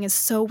eating is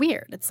so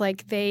weird. It's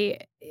like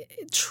they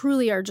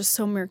truly are just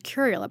so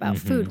mercurial about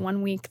food.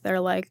 One week they're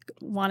like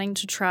wanting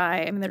to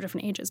try, they're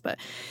different ages, but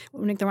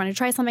one week they're wanting to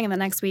try something, and the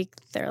next week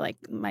they're like,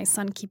 my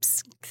son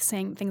keeps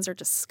saying things are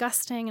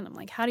disgusting, and I'm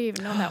like, how do you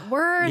even know that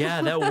word?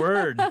 Yeah, that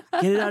word.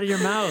 Get it out of your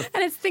mouth.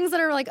 And it's things that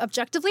are like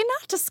objectively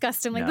not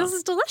disgusting. Like, this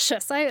is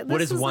delicious.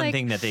 What is one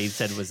thing that they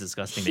said was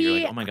disgusting that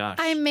you're like, oh my gosh?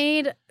 I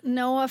made,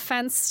 no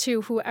offense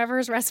to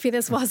whoever's recipe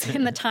this was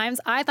in the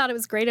Times, I thought it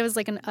was great. It was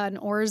like an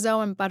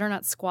orzo and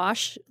butternut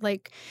squash,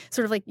 like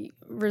sort of like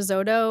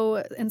risotto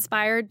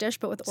inspired dish,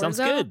 but with orzo. Sounds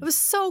good. It was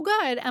so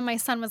good. And my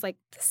son was like,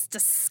 this is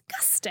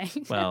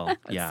disgusting. Well,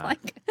 yeah.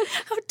 Like,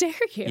 how dare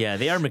you? Yeah,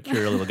 they are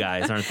mercurial little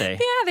guys, aren't they?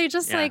 Yeah, they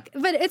just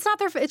but it's not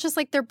it's just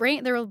like their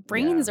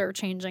brains are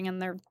changing,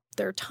 and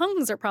their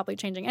tongues are probably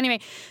changing. Anyway,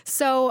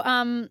 so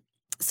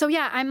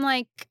yeah,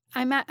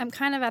 I'm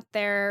kind of at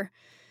their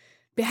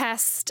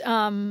behest.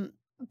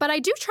 But I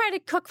do try to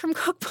cook from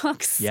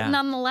cookbooks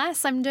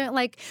nonetheless. I'm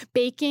doing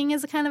baking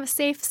is a kind of a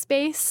safe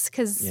space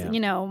because,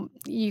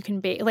 you can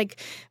bake. Like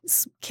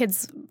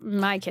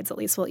my kids at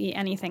least will eat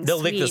anything They'll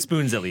sweet. lick the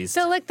spoons at least.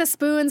 They'll lick the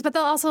spoons, but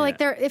they'll also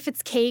if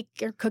it's cake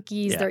or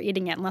cookies, they're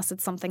eating it unless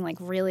it's something like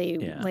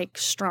really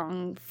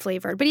strong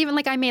flavored. But even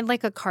I made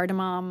a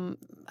cardamom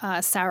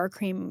sour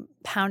cream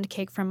pound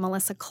cake from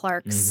Melissa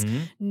Clark's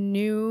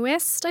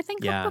newest, I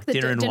think, cookbook.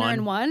 Dinner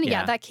in One.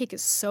 Yeah, that cake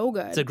is so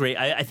good. It's a great.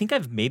 I think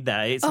I've made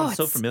that. It sounds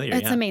so familiar.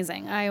 It's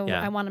amazing.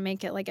 I want to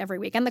make it like every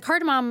week. And the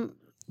cardamom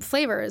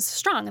flavor is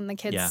strong, and the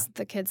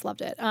kids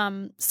loved it.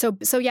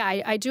 So yeah,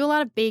 I do a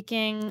lot of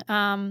baking.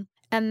 And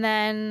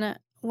then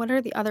what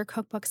are the other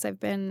cookbooks I've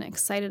been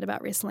excited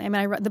about recently? I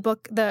mean, I read the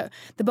book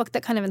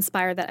that kind of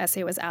inspired that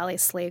essay was Ali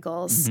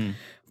Slagle's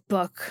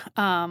book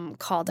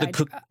called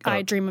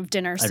I Dream of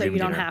Dinner, So You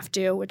Don't Have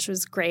to, which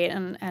was great.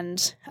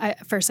 And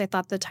at first I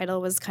thought the title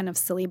was kind of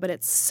silly, but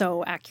it's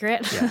so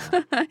accurate.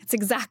 Yeah. It's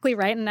exactly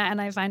right, and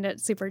I find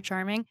it super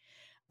charming.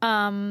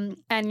 And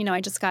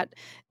I just got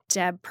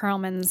Deb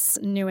Perlman's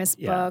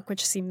newest book,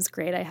 which seems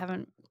great.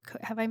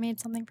 Have I made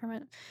something from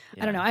it?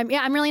 Yeah. I don't know.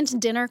 I'm really into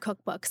dinner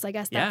cookbooks. I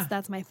guess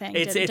that's my thing.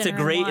 It's a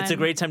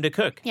great time to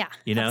cook. Yeah,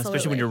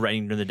 especially when you're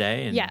writing during the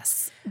day. And...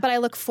 Yes, but I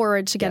look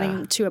forward to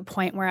getting to a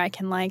point where I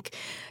can like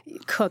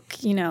cook,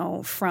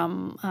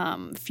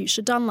 from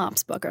Fuchsia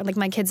Dunlop's book, or like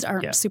my kids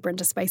aren't super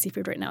into spicy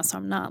food right now, so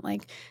I'm not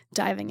like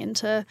diving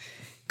into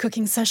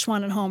cooking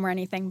Szechuan at home or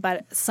anything,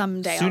 but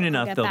someday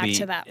I'll get back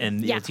to that.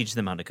 And you'll teach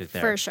them how to cook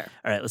there. For sure.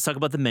 All right, let's talk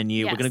about the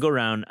menu. Yes. We're going to go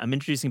around. I'm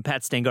introducing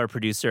Pat Stengar,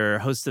 producer,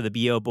 host of the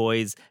B.O.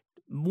 Boys,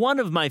 one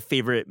of my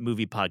favorite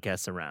movie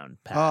podcasts around,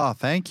 Pat. Oh,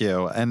 thank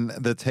you. And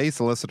the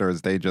Taste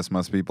listeners, they just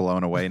must be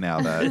blown away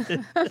now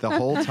that the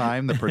whole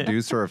time the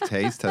producer of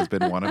Taste has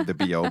been one of the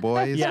B.O.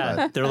 Boys.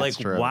 Yeah, they're like,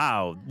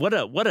 wow, what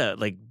a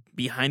like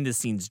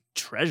behind-the-scenes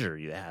treasure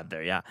you have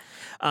there. Yeah.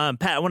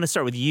 Pat, I want to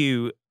start with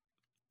you.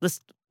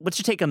 What's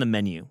your take on the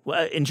menu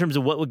in terms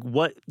of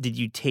what did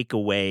you take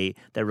away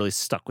that really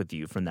stuck with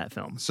you from that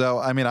film? So,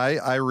 I mean,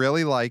 I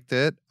really liked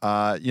it.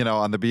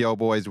 On the B.O.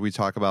 Boys, we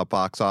talk about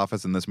box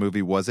office, and this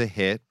movie was a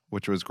hit,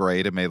 which was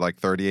great. It made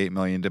like $38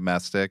 million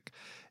domestic.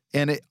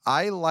 And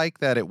I like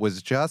that it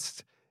was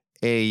just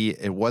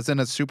it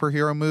wasn't a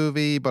superhero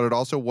movie, but it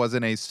also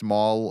wasn't a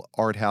small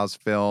art house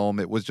film.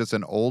 It was just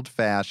an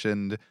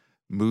old-fashioned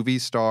movie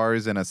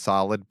stars and a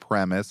solid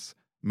premise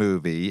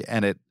movie,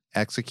 and it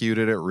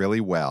executed it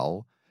really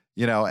well.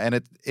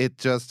 And it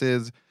just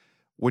is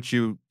what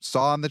you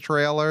saw in the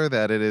trailer,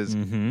 that it is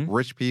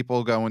rich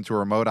people going to a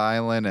remote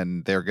island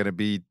and they're going to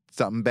be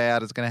something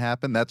bad is going to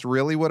happen. That's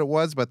really what it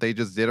was, but they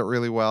just did it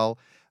really well.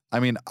 I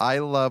mean, I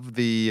love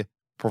the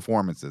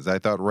performances. I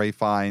thought Ralph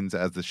Fiennes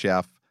as the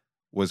chef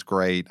was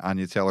great.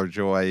 Anya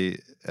Taylor-Joy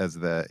as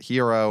the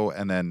hero,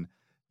 and then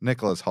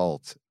Nicholas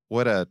Hoult.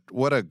 What a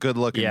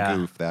good-looking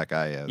goof that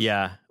guy is.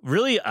 Yeah,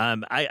 really,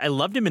 I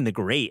loved him in The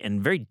Great,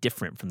 and very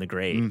different from The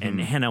Great. And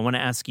Hannah, I want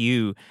to ask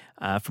you,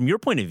 from your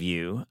point of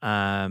view,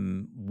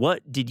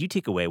 what did you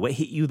take away? What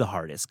hit you the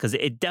hardest? Because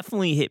it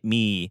definitely hit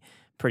me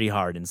pretty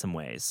hard in some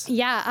ways.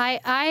 Yeah,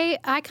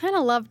 I kind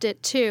of loved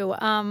it too.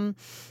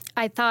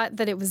 I thought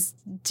that it was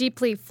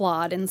deeply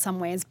flawed in some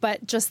ways,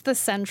 but just the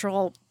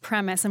central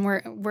premise, and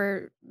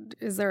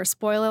is there a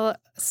spoiler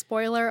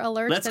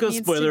alert? Let's go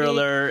spoiler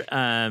alert.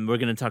 We're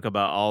going to talk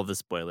about all the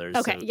spoilers.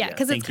 Okay, so,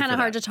 because it's kind of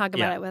hard to talk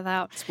about it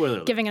without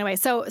giving it away.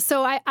 So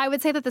I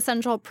would say that the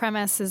central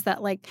premise is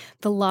that like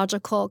the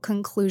logical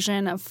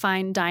conclusion of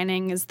fine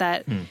dining is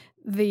that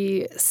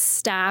the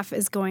staff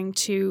is going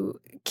to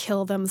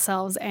kill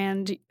themselves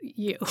and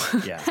you.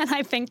 Yeah. And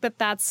I think that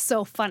that's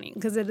so funny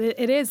because it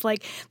is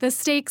like the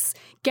stakes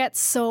get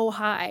so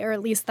high, or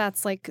at least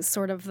that's like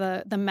sort of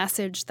the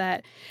message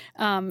that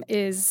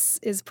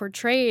is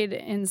portrayed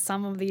in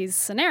some of these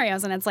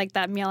scenarios. And it's like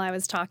that meal I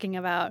was talking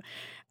about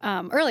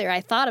earlier.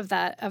 I thought of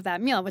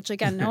that meal, which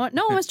again, no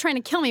one was trying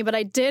to kill me, but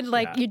I did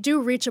you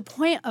do reach a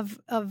point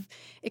of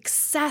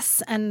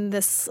excess and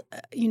this,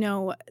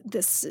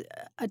 this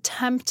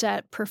attempt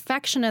at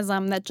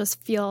perfectionism that just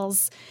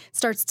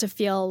starts to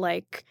feel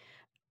like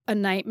a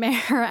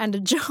nightmare and a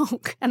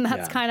joke. And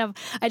that's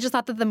I just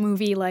thought that the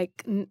movie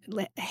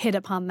hit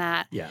upon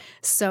that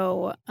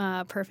so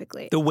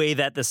perfectly. The way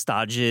that the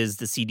Stodges,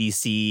 the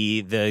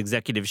CDC, the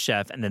executive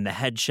chef, and then the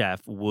head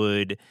chef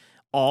would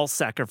all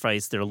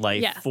sacrifice their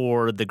life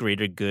for the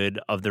greater good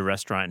of the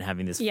restaurant and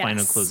having this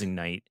final closing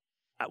night.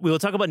 We will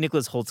talk about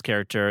Nicholas Hoult's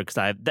character because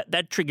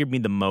that triggered me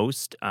the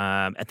most.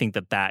 I think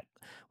that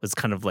was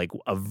kind of like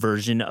a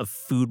version of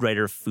food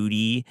writer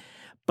foodie.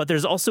 But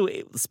there's also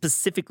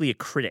specifically a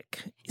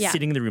critic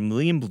sitting in the room.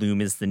 Lillian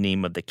Bloom is the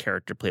name of the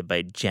character played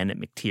by Janet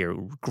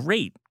McTeer.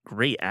 Great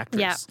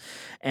actress. Yeah.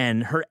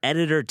 And her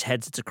editor,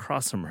 Ted, sits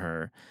across from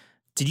her.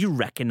 Did you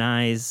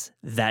recognize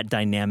that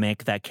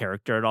dynamic, that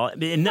character at all? I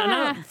mean,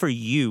 not for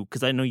you,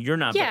 because I know you're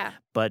not. Yeah.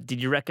 But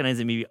did you recognize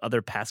it maybe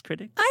other past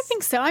critics? I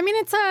think so. I mean,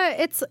 it's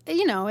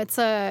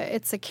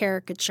a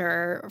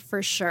caricature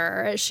for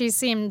sure. She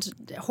seemed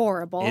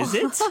horrible. Is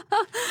it?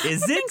 I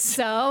think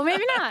so.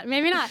 Maybe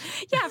not.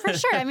 Yeah, for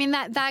sure. I mean,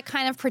 that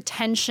kind of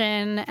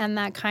pretension and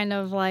that kind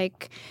of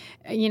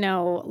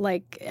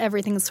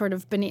everything's sort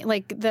of beneath,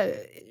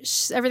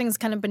 everything's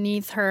kind of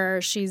beneath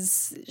her.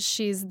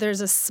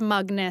 There's a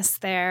smugness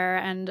there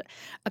and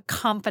a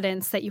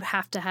confidence that you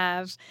have to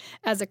have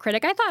as a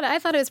critic. I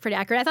thought it was pretty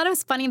accurate. I thought it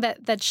was funny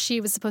that she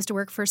was supposed to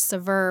work for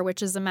Saveur,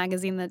 which is a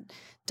magazine that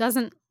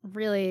doesn't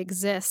really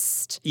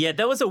exist. Yeah,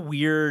 that was a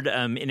weird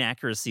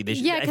inaccuracy. They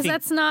should, Yeah, I because think-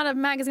 that's not a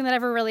magazine that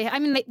ever really. I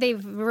mean,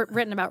 they've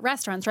written about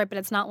restaurants, right? But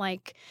it's not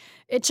like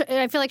it.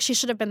 I feel like she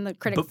should have been the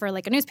critic for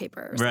like a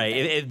newspaper, or right.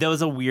 something. That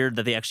was a weird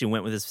that they actually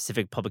went with a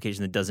specific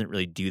publication that doesn't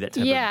really do that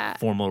type of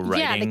formal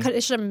writing. Yeah,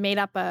 they should have made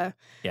up the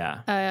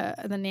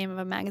name of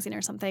a magazine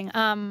or something.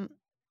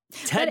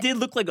 Ted did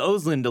look like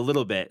Osland a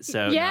little bit,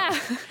 so yeah.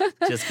 no.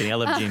 Just kidding. I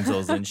love James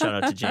Osland.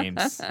 Shout out to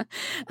James. But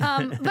I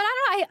don't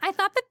know. I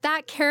thought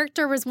that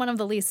character was one of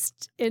the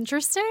least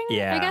interesting.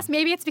 Yeah. I guess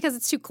maybe it's because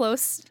it's too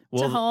close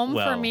to home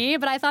for me.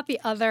 But I thought the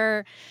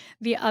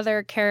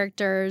other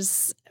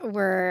characters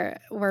were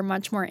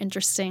much more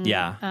interesting.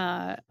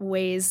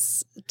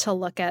 Ways to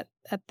look at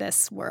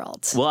this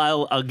world.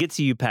 Well, I'll get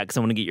to you, Pat, because I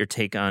want to get your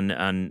take on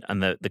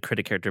the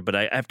critic character. But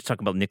I have to talk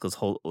about Nicholas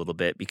Hoult a little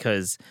bit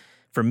because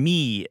for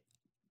me,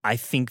 I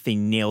think they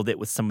nailed it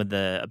with some of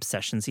the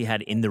obsessions he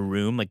had in the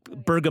room, like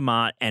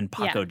Bergamot and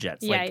Paco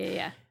Jets.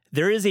 Yeah.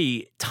 There is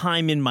a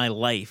time in my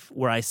life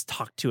where I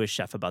talked to a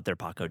chef about their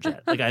Paco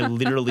Jet. Like I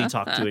literally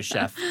talked to a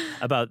chef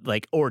about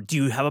like, or do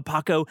you have a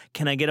Paco?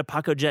 Can I get a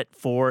Paco Jet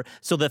for?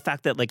 So the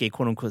fact that like a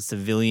quote unquote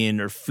civilian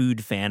or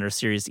food fan or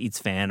Serious Eats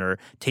fan or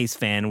taste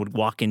fan would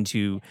walk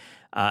into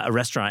a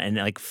restaurant and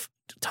like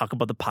talk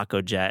about the Paco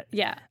Jet.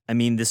 Yeah. I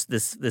mean,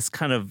 this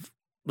kind of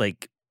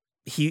like,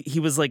 he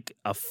was like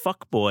a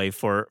fuckboy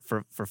for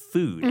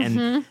food,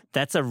 and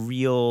that's a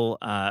real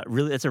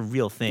that's a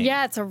real thing.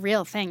 Yeah, it's a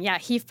real thing. Yeah,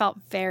 he felt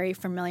very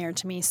familiar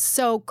to me.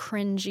 So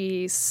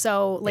cringy,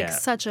 so like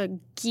such a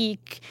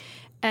geek,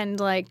 and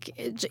like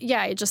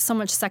just so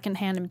much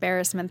secondhand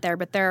embarrassment there.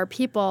 But there are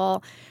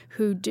people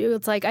who do.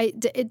 It's like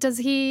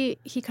he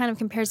kind of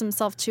compares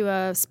himself to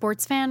a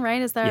sports fan,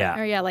 right? Is that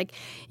or like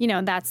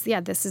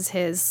this is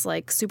his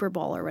like Super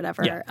Bowl or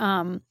whatever.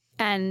 Yeah.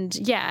 And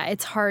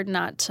it's hard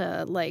not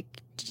to like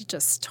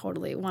just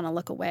totally want to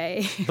look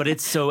away. But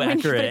it's so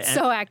accurate. It's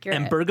so accurate.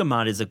 And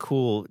Bergamot is a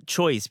cool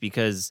choice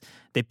because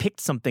they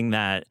picked something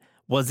that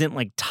wasn't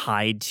like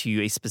tied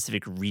to a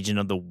specific region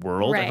of the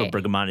world. Right. I hope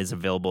Bergamot is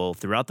available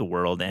throughout the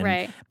world,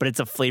 but it's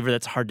a flavor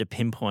that's hard to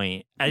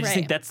pinpoint. I just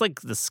think that's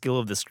like the skill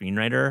of the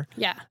screenwriter.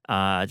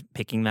 Yeah,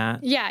 picking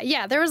that.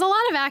 Yeah. There was a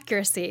lot of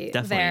accuracy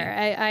Definitely.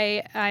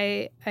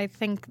 there. I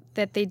think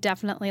that they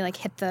definitely like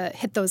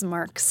hit those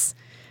marks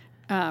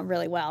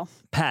really well.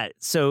 Pat,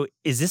 so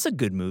is this a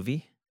good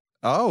movie?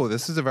 Oh,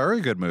 this is a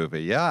very good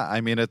movie. Yeah.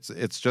 I mean,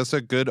 it's just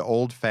a good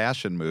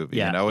old-fashioned movie.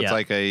 Yeah, you know, it's yeah.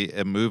 like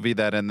a movie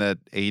that in the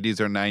 80s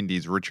or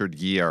 90s, Richard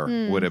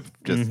Gere would have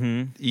just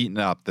eaten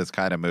up this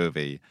kind of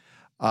movie.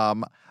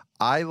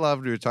 I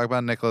loved, we were talking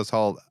about Nicholas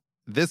Hoult.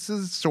 This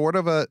is sort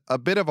of a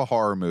bit of a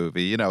horror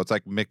movie. You know, it's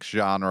like mixed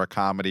genre,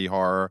 comedy,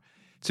 horror.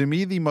 To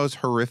me, the most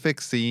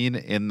horrific scene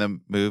in the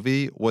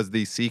movie was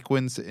the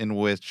sequence in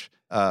which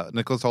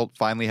Nicholas Hoult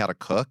finally had a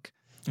cook.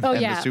 Oh,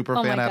 and yeah. the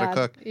superfan had a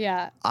cook.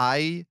 Yeah.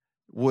 I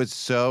was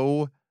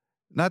so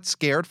not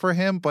scared for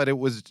him, but it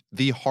was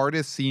the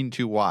hardest scene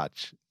to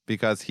watch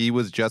because he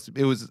was just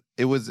it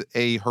was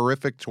a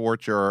horrific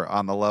torture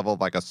on the level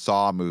of like a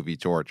Saw movie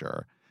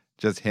torture.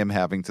 Just him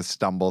having to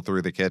stumble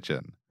through the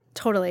kitchen.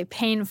 Totally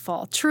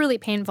painful, truly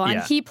painful. Yeah.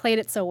 And he played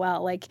it so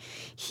well. Like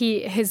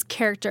his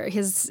character,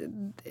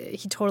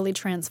 he totally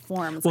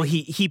transforms. Well,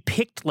 he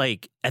picked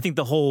like, I think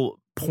the whole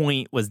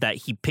point was that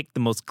he picked the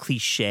most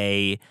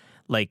cliche.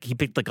 Like he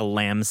picked like a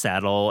lamb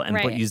saddle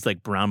and used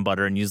like brown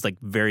butter and used like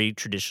very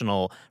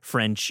traditional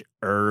French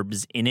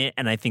herbs in it.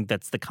 And I think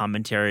that's the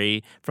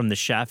commentary from the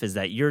chef is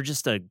that you're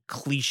just a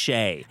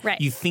cliche. Right.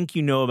 You think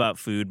you know about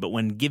food, but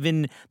when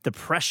given the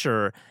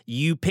pressure,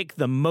 you pick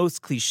the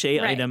most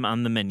cliche item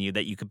on the menu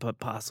that you could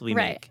possibly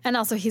make. And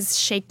also he's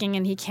shaking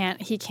and he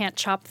can't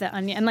chop the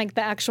onion. And like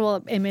the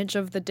actual image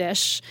of the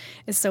dish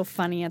is so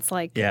funny. It's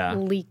like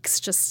leeks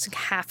just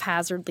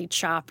haphazardly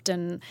chopped.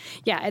 And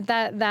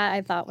that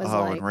I thought was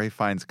like. And Ray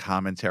finds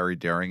commentary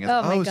during it.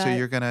 Oh, so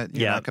you're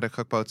not gonna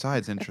cook both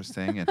sides.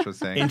 Interesting.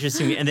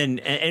 Interesting. And then,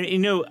 and you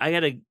know,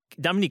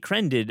 Dominique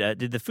Crenn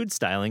did the food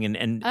styling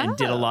and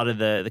did a lot of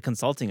the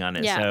consulting on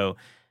it. Yeah. So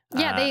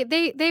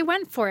they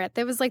went for it.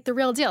 That was like the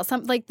real deal.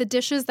 Some like the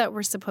dishes that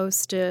were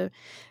supposed to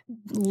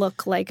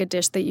look like a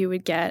dish that you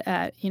would get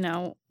at, you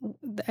know,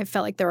 I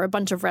felt like there were a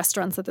bunch of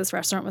restaurants that this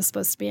restaurant was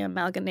supposed to be an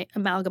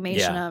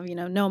amalgamation of, you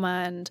know,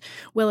 Noma and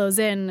Willow's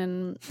Inn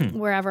and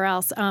wherever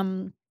else.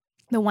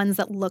 The ones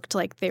that looked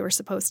like they were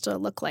supposed to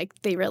look like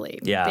they really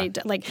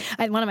like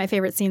one of my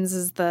favorite scenes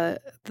is the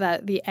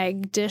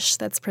egg dish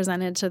that's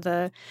presented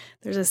to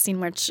there's a scene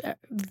which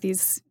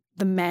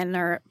the men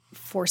are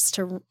forced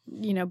to,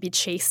 you know, be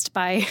chased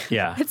by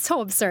it's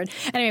so absurd.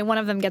 Anyway, one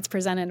of them gets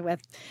presented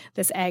with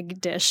this egg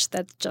dish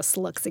that just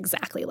looks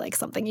exactly like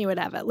something you would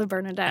have at Le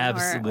Bernardin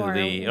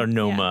absolutely or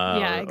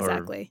Noma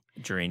exactly.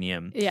 or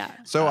Geranium. Yeah.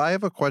 So I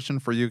have a question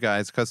for you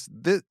guys because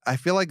I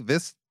feel like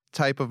this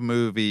type of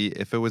movie,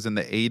 if it was in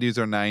the 80s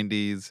or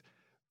 90s,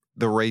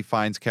 the Ray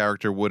Fiennes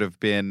character would have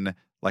been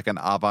like an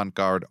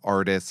avant-garde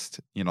artist,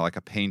 you know, like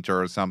a painter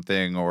or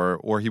something,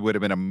 or he would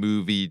have been a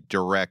movie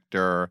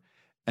director.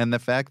 And the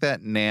fact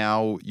that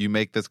now you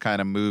make this kind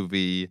of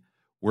movie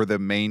where the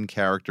main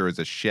character is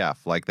a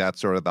chef. Like that's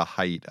sort of the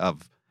height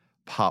of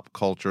pop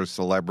culture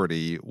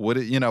celebrity. Would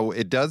it,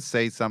 it does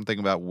say something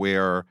about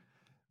where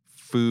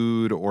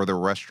food or the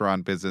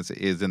restaurant business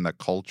is in the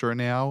culture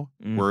now,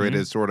 where it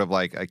is sort of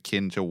like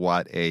akin to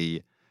what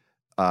a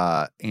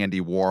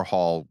Andy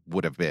Warhol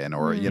would have been,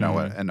 or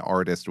an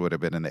artist would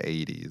have been in the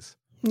 80s.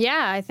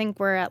 Yeah, I think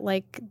we're at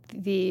like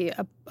the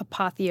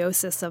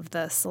apotheosis of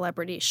the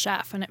celebrity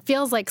chef, and it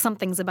feels like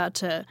something's about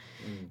to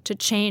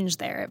change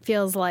there. It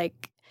feels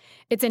like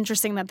it's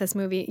interesting that this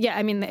movie,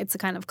 it's a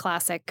kind of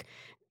classic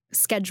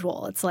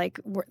schedule. It's like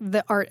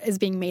the art is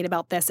being made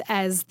about this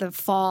as the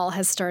fall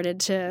has started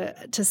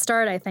to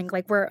start. I think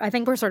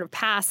we're sort of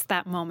past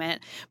that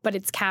moment, but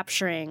it's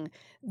capturing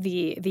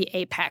the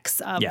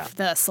apex of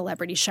the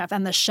celebrity chef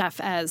and the chef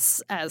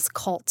as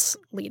cult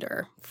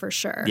leader for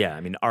sure. Yeah,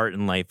 I mean, art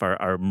and life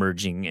are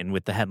merging, and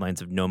with the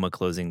headlines of Noma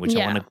closing, which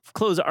I want to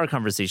close our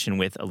conversation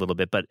with a little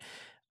bit, but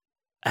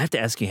I have to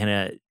ask you,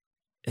 Hannah,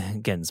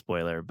 again,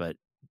 spoiler, but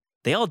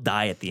they all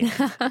die at the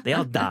end. They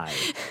all die.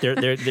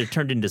 They're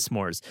turned into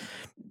s'mores.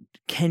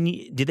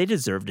 Do they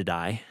deserve to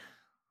die?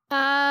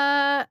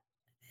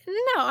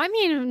 No, I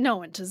mean, no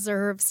one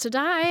deserves to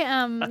die,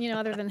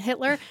 other than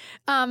Hitler.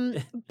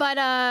 But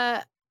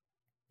I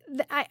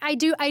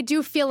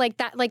do feel like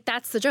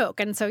that's the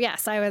joke. And so,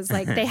 yes, I was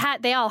like,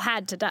 they all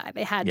had to die.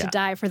 They had to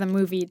die for the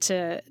movie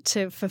to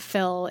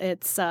fulfill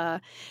its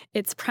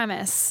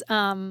premise.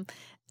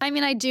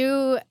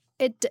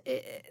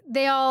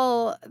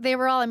 They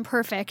were all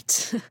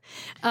imperfect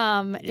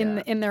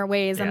in their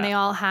ways, and they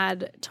all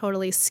had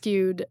totally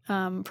skewed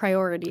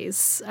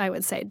priorities, I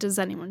would say. Does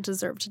anyone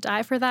deserve to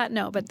die for that?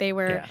 No, but they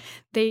were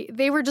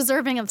they were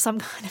deserving of some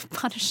kind of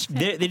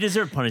punishment. They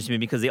deserve punishment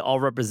because they all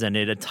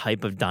represented a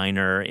type of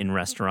diner in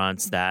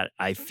restaurants that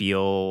I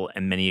feel,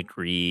 and many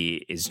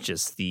agree, is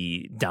just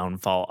the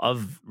downfall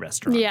of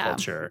restaurant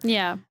culture.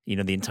 Yeah.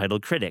 The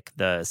entitled critic,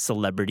 the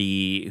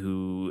celebrity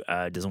who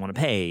doesn't want to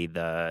pay,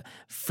 the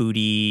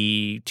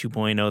foodie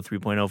 2.0, 3.0,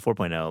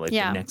 4.0,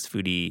 the next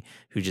foodie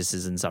who just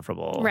is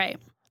insufferable. Right.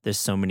 There's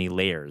so many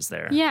layers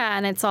there. Yeah,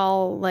 and it's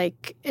all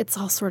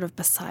sort of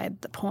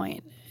beside the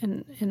point,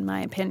 in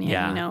my opinion.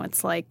 Yeah.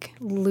 It's like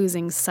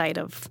losing sight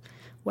of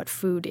what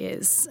food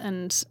is,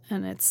 and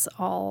it's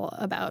all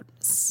about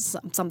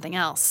something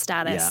else,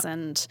 status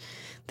and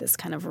this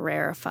kind of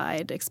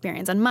rarefied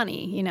experience and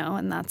money,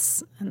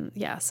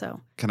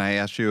 so. Can I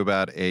ask you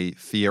about a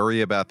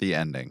theory about the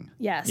ending?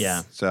 Yes.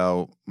 Yeah.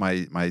 So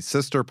my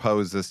sister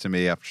posed this to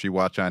me after she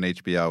watched on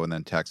HBO and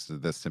then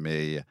texted this to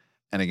me.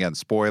 And again,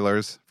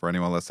 spoilers for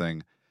anyone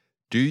listening.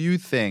 Do you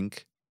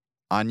think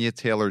Anya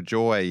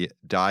Taylor-Joy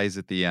dies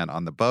at the end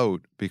on the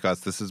boat?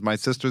 Because this is my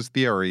sister's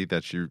theory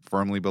that she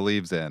firmly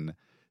believes in.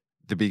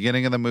 The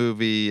beginning of the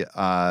movie,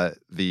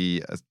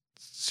 the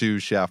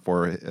sous chef,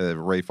 or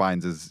Ray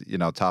Fiennes'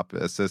 top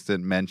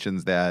assistant,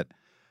 mentions that,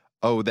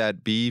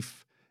 that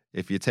beef,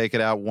 if you take it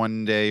out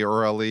one day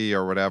early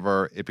or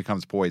whatever, it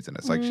becomes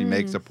poisonous. Like she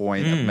makes a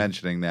point of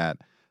mentioning that.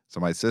 So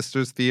my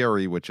sister's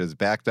theory, which is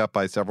backed up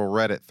by several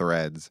Reddit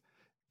threads,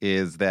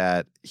 is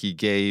that he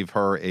gave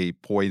her a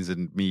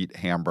poisoned meat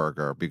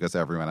hamburger because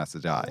everyone has to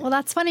die. Well,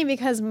 that's funny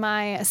because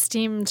my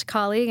esteemed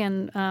colleague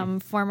and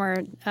not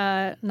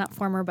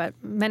former, but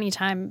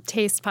many-time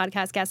Taste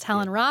podcast guest,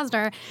 Helen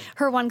Rosner,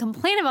 her one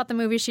complaint about the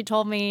movie she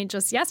told me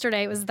just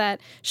yesterday was that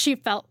she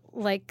felt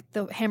like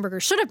the hamburger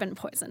should have been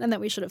poisoned and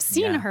that we should have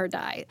seen her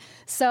die.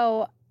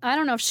 So I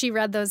don't know if she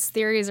read those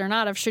theories or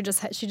not, if she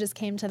just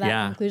came to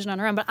that conclusion on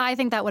her own. But I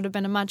think that would have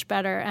been a much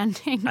better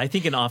ending. I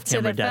think an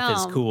off-camera death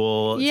is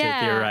cool to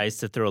theorize,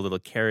 to throw a little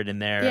carrot in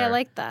there. Yeah, I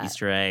like that.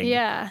 Easter egg.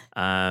 Yeah.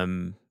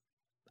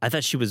 I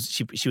thought she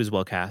was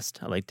well cast.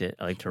 I liked it.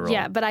 I liked her role.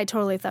 Yeah, but I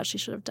totally thought she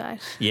should have died.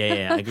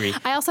 Yeah, I agree.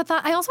 I also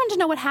wanted to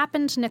know what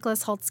happened to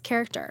Nicholas Holt's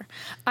character.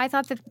 I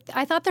thought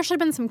there should have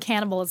been some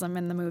cannibalism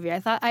in the movie.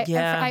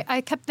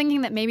 I kept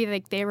thinking that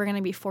maybe they were going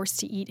to be forced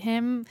to eat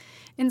him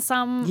in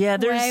some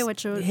way.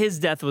 His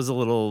death was a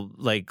little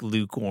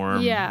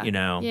lukewarm. Yeah.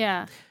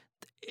 Yeah.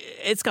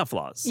 It's got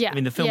flaws. Yeah. I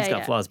mean, the film's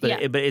got flaws, but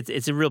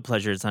it's a real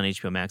pleasure. It's on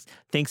HBO Max.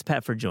 Thanks,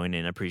 Pat, for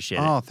joining. I appreciate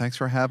it. Oh, thanks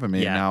for having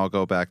me. Yeah. Now I'll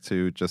go back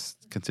to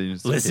just continue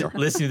to listen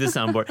to the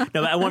soundboard.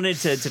 No, but I wanted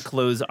to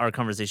close our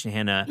conversation,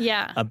 Hannah,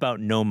 about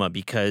Noma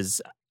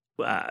because,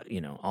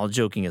 all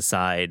joking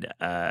aside,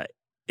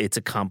 it's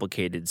a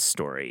complicated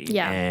story.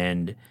 Yeah.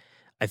 And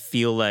I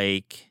feel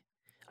like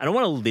I don't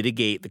want to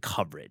litigate the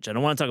coverage. I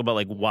don't want to talk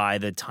about why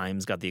the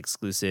Times got the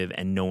exclusive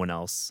and no one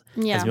else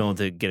has been able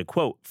to get a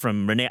quote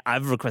from Renee.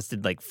 I've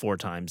requested 4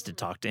 times to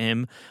talk to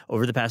him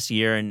over the past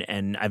year,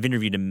 and I've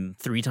interviewed him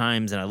 3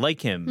 times, and I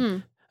like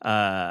him.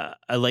 I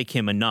like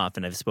him enough,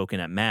 and I've spoken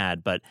at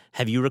MAD. But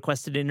have you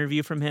requested an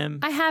interview from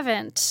him? I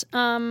haven't.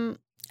 I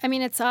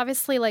mean, it's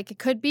obviously it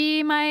could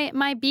be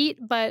my beat,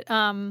 but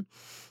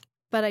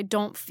I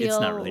don't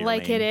feel really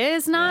like it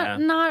is.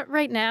 Not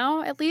right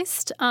now, at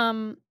least.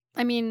 I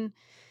mean.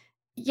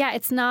 Yeah,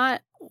 it's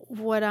not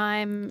what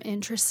I'm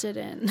interested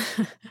in.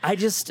 I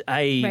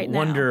right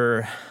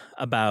wonder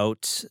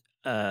about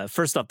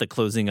first off, the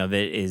closing of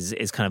it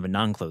is kind of a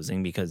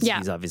non-closing because Yeah.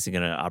 he's obviously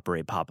going to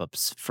operate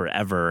pop-ups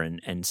forever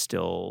and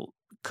still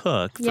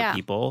cook for Yeah.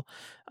 people.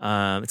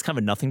 It's kind of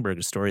a nothing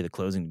burger story, the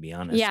closing, to be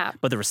honest. Yeah.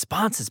 But the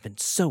response has been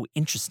so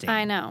interesting.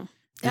 I know.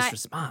 This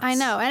response. I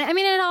know. And I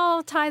mean, it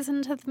all ties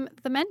into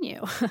the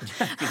menu.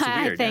 It's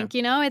I weird, think,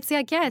 you know, it's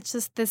like, yeah, it's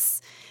just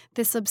this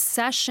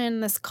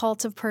obsession, this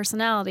cult of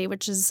personality,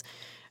 which is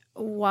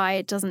why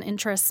it doesn't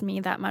interest me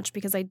that much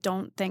because I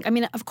don't think, I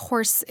mean, of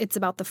course it's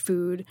about the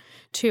food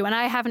too. And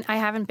I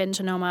haven't been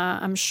to Noma.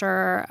 I'm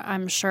sure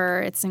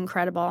it's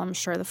incredible. I'm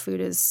sure the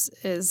food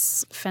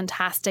is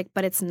fantastic,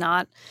 but it's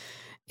not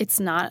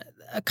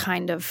a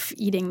kind of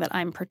eating that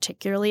I'm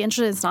particularly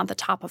interested in. It's not the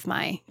top of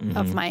my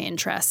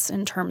interests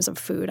in terms of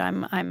food.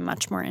 I'm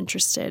much more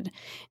interested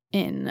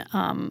in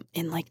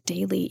like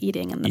daily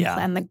eating and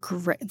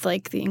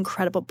the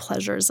incredible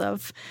pleasures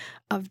of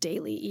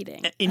daily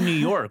eating. In New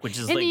York, which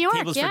is in like New York,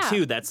 tables for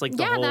two. That's like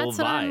the whole that's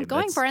what I'm vibe.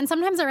 going for. And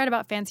sometimes I read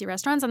about fancy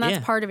restaurants, and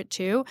that's part of it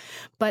too.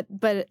 But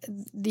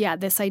yeah,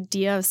 this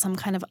idea of some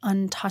kind of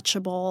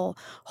untouchable,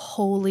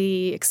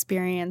 holy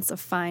experience of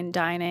fine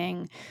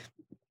dining,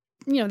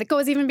 you know, that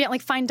goes even beyond,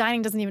 like, fine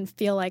dining doesn't even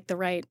feel like the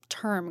right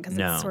term because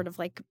it's sort of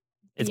like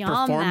it's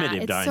beyond performative that.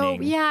 It's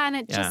dining. so, and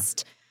it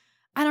just,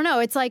 I don't know.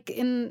 It's like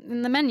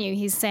in the menu,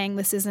 he's saying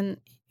this isn't,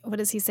 what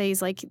does he say?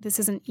 He's like, this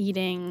isn't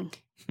eating.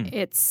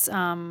 It's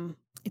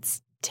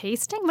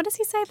tasting. What does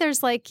he say?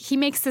 There's like, he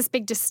makes this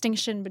big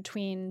distinction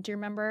between, do you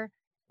remember?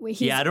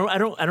 I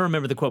don't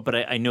remember the quote, but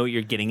I know what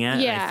you're getting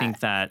at. Yeah. I think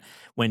that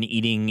when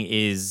eating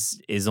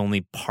is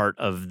only part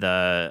of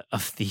the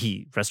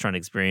restaurant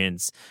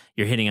experience,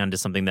 you're hitting onto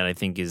something that I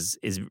think is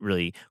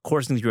really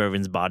coursing through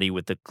everyone's body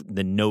with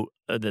the note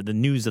the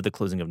news of the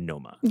closing of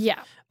Noma.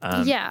 Yeah.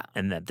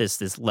 And that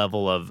this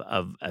level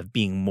of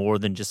being more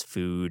than just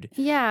food.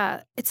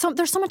 Yeah.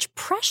 There's so much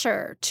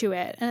pressure to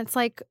it. And it's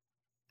like,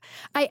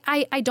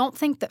 I don't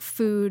think that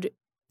food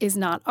is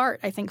not art.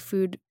 I think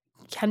food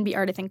can be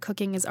art. I think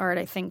cooking is art.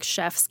 I think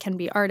chefs can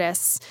be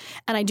artists.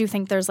 And I do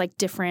think there's like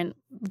different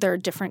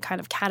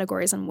kind of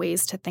categories and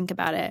ways to think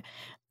about it.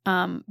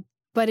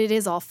 But it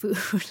is all food.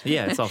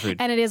 Yeah, it's all food.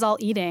 And it is all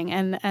eating.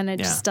 And it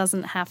just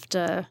doesn't have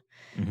to,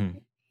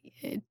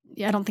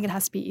 I don't think it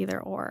has to be either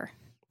or.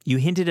 You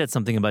hinted at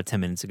something about 10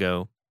 minutes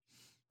ago,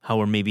 how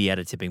we're maybe at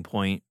a tipping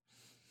point.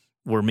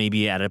 We're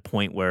maybe at a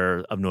point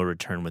of no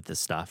return with this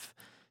stuff.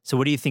 So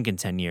what do you think in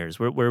 10 years?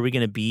 Where are we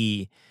going to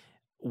be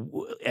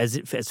as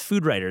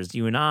food writers,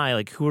 you and I?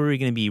 Like, who are we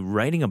going to be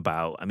writing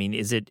about? I mean,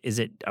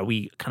 are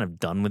we kind of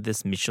done with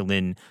this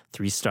Michelin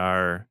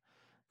 3-star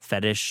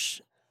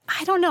fetish?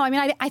 I don't know. I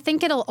mean, I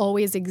think it'll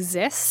always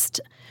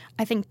exist.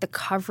 I think the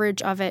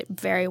coverage of it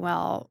very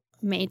well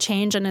may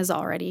change and is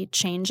already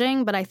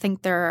changing, but I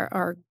think there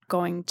are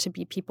going to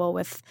be people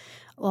with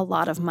a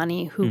lot of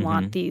money who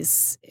want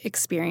these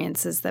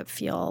experiences that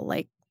feel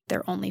like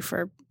they're only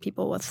for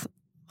people with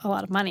a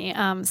lot of money.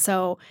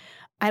 So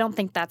I don't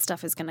think that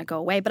stuff is going to go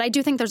away. But I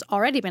do think there's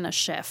already been a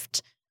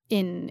shift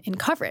in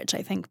coverage.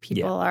 I think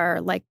people are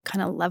like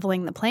kind of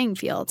leveling the playing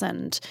field.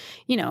 And,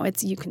 you know,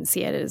 you can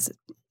see it as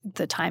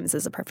the Times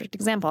is a perfect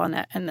example.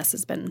 And this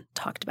has been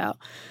talked about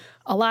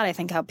a lot. I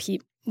think how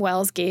Pete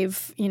Wells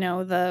gave, you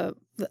know, the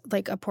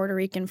like a Puerto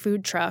Rican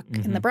food truck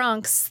in the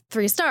Bronx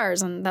 3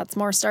 stars, and that's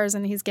more stars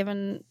than he's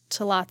given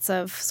to lots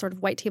of sort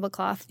of white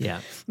tablecloth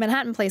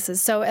Manhattan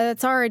places. So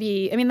it's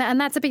already, I mean, and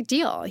that's a big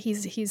deal.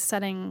 He's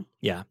setting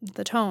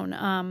the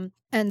tone.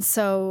 And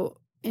so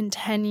in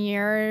 10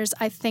 years,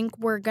 I think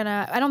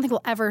I don't think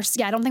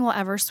we'll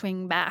ever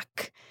swing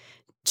back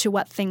to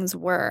what things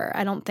were.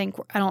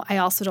 I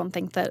also don't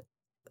think that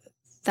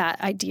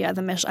idea of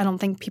I don't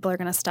think people are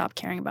going to stop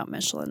caring about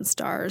Michelin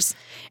stars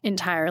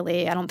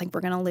entirely. I don't think we're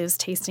going to lose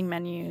tasting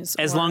menus.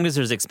 As long as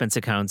there's expense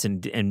accounts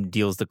and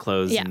deals to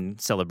close and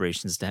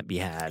celebrations to be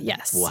had,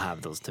 we'll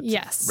have those types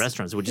of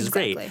restaurants, which is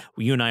great.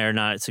 You and I are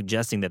not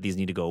suggesting that these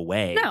need to go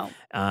away. No.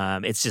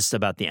 It's just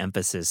about the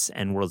emphasis,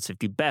 and World's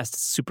 50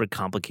 Best, super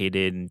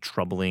complicated and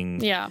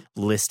troubling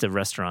list of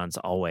restaurants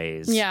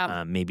always.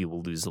 Yeah. Maybe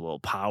we'll lose a little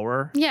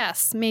power.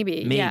 Yes,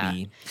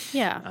 maybe.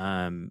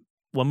 Yeah.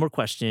 One more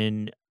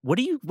question. What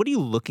are you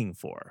looking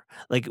for?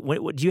 Like,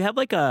 what do you have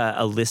like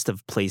a list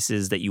of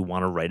places that you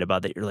want to write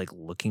about that you're like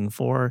looking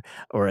for,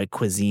 or a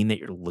cuisine that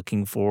you're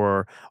looking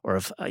for, or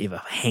if you have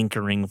a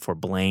hankering for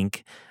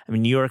blank? I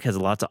mean, New York has a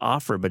lot to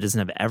offer, but doesn't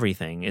have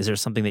everything. Is there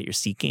something that you're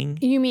seeking?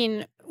 You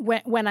mean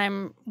when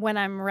I'm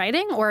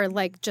writing, or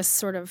like just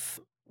sort of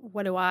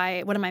what do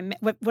I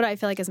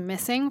feel like is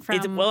missing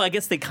from? Well, I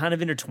guess they kind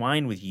of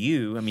intertwine with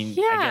you. I mean,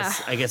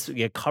 I guess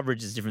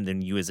coverage is different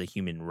than you as a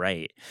human,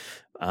 right?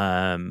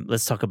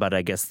 Let's talk about,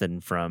 I guess,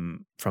 then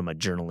from a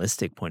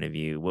journalistic point of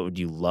view, what would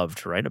you love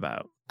to write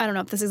about? I don't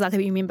know if this is exactly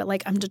what you mean, but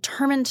like I'm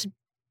determined to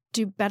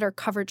do better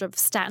coverage of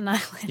Staten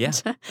Island. Yeah,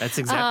 that's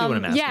exactly what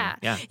I'm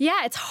asking.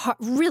 Yeah, it's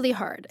really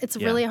hard. It's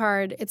really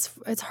hard.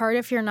 It's hard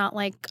if you're not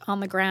like on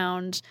the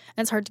ground,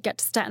 and it's hard to get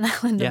to Staten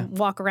Island and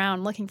walk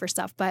around looking for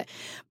stuff. But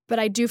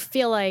I do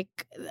feel like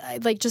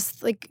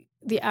just like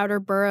the outer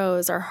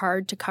boroughs are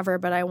hard to cover,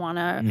 but I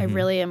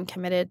really am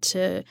committed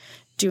to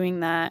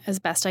doing that as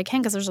best I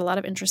can because there's a lot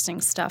of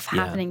interesting stuff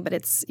happening,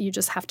 but you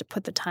just have to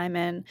put the time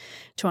in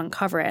to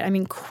uncover it. I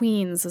mean,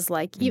 Queens is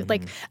like,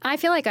 like I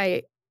feel like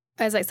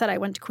as I said, I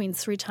went to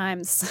Queens 3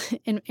 times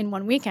in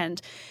one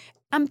weekend.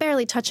 I'm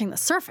barely touching the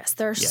surface.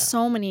 There are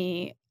so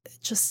many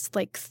just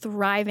like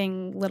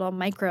thriving little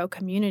micro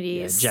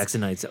communities.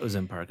 Jackson Heights,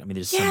 Ozone Park. I mean,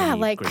 there's so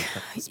many great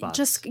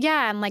spots.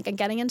 And like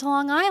getting into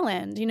Long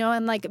Island,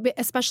 and like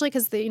especially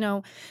because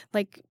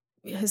like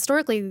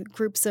historically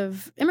groups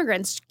of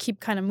immigrants keep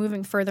kind of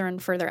moving further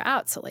and further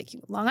out. So like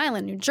Long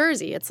Island, New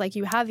Jersey, it's like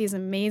you have these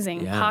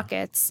amazing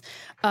pockets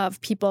of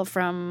people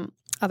from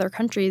other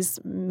countries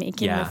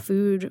making the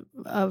food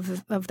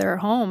of their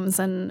homes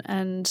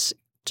and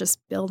just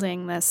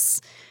building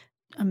this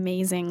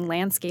amazing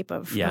landscape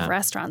of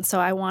restaurants. So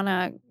I want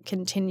to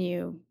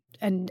continue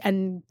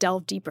and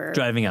delve deeper.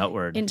 Driving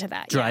outward. Into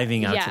that.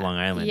 Driving out to Long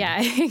Island.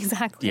 Yeah,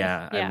 exactly.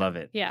 Yeah, I love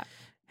it. Yeah.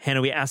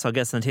 Hannah, we asked our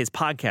guests on the Taste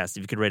podcast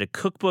if you could write a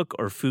cookbook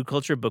or food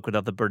culture book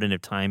without the burden of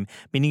time,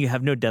 meaning you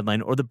have no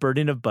deadline, or the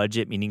burden of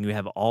budget, meaning you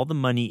have all the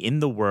money in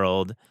the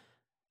world.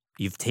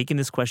 You've taken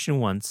this question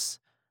once.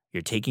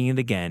 You're taking it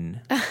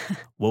again.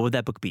 What would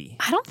that book be?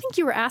 I don't think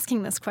you were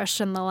asking this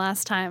question the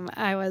last time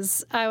I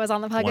was on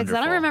the podcast. I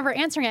don't remember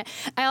answering it.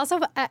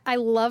 I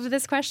love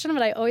this question,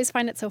 but I always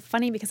find it so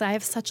funny because I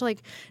have such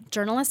like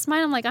journalist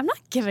mind. I'm like, I'm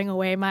not giving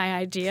away my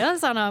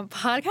ideas on a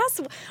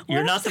podcast.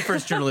 You're not the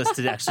first journalist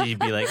to actually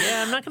be like,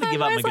 I'm not going to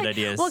give out my good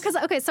ideas. Well,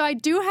 so I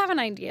do have an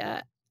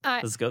idea.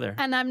 Let's go there.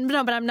 But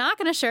I'm not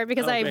going to share it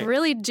because I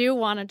really do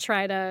want to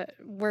try to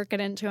work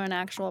it into an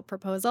actual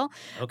proposal.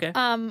 Okay.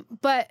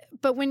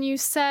 But when you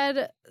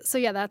said,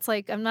 that's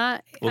like,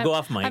 We'll go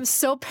off mic. I'm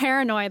so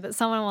paranoid that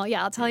someone will,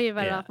 I'll tell you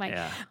about it off mic.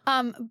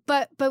 Yeah.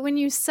 But when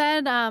you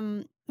said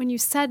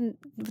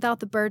without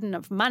the burden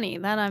of money,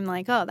 then I'm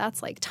like, oh,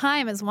 that's like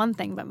time is one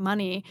thing, but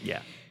money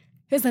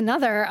is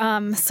another.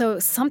 So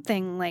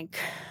something like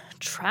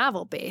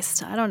travel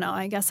based. I don't know.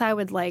 I guess I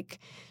would like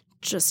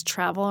just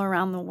travel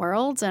around the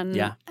world and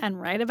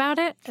write about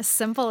it. As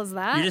simple as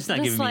that. You're just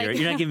not giving me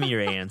you're not giving me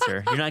your A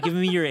answer. You're not giving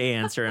me your A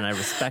answer, and I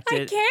respect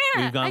it. I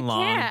can't. We've gone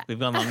long. We've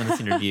gone long in this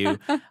interview.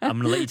 I'm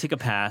going to let you take a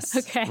pass.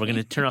 Okay. We're going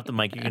to turn off the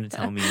mic. You're going to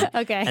tell me.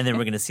 Okay. And then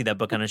we're going to see that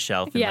book on a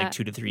shelf in like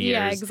 2 to 3 years.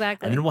 Yeah,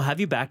 exactly. And then we'll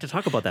have you back to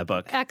talk about that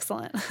book.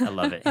 Excellent. I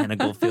love it. Hannah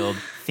Goldfield,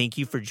 thank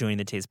you for joining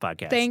the Taste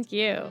Podcast. Thank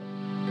you.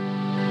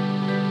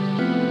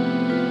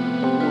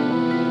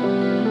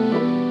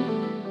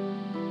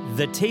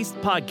 The Taste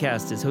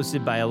Podcast is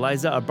hosted by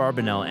Eliza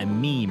Abarbanel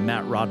and me,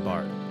 Matt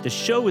Rodbard. The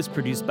show is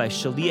produced by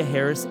Shalia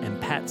Harris and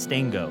Pat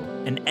Stango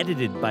and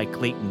edited by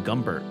Clayton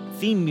Gumbert.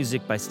 Theme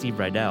music by Steve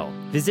Rydell.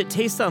 Visit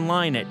Taste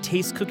online at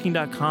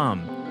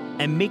tastecooking.com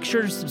and make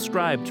sure to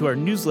subscribe to our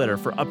newsletter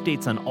for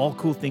updates on all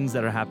cool things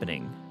that are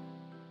happening.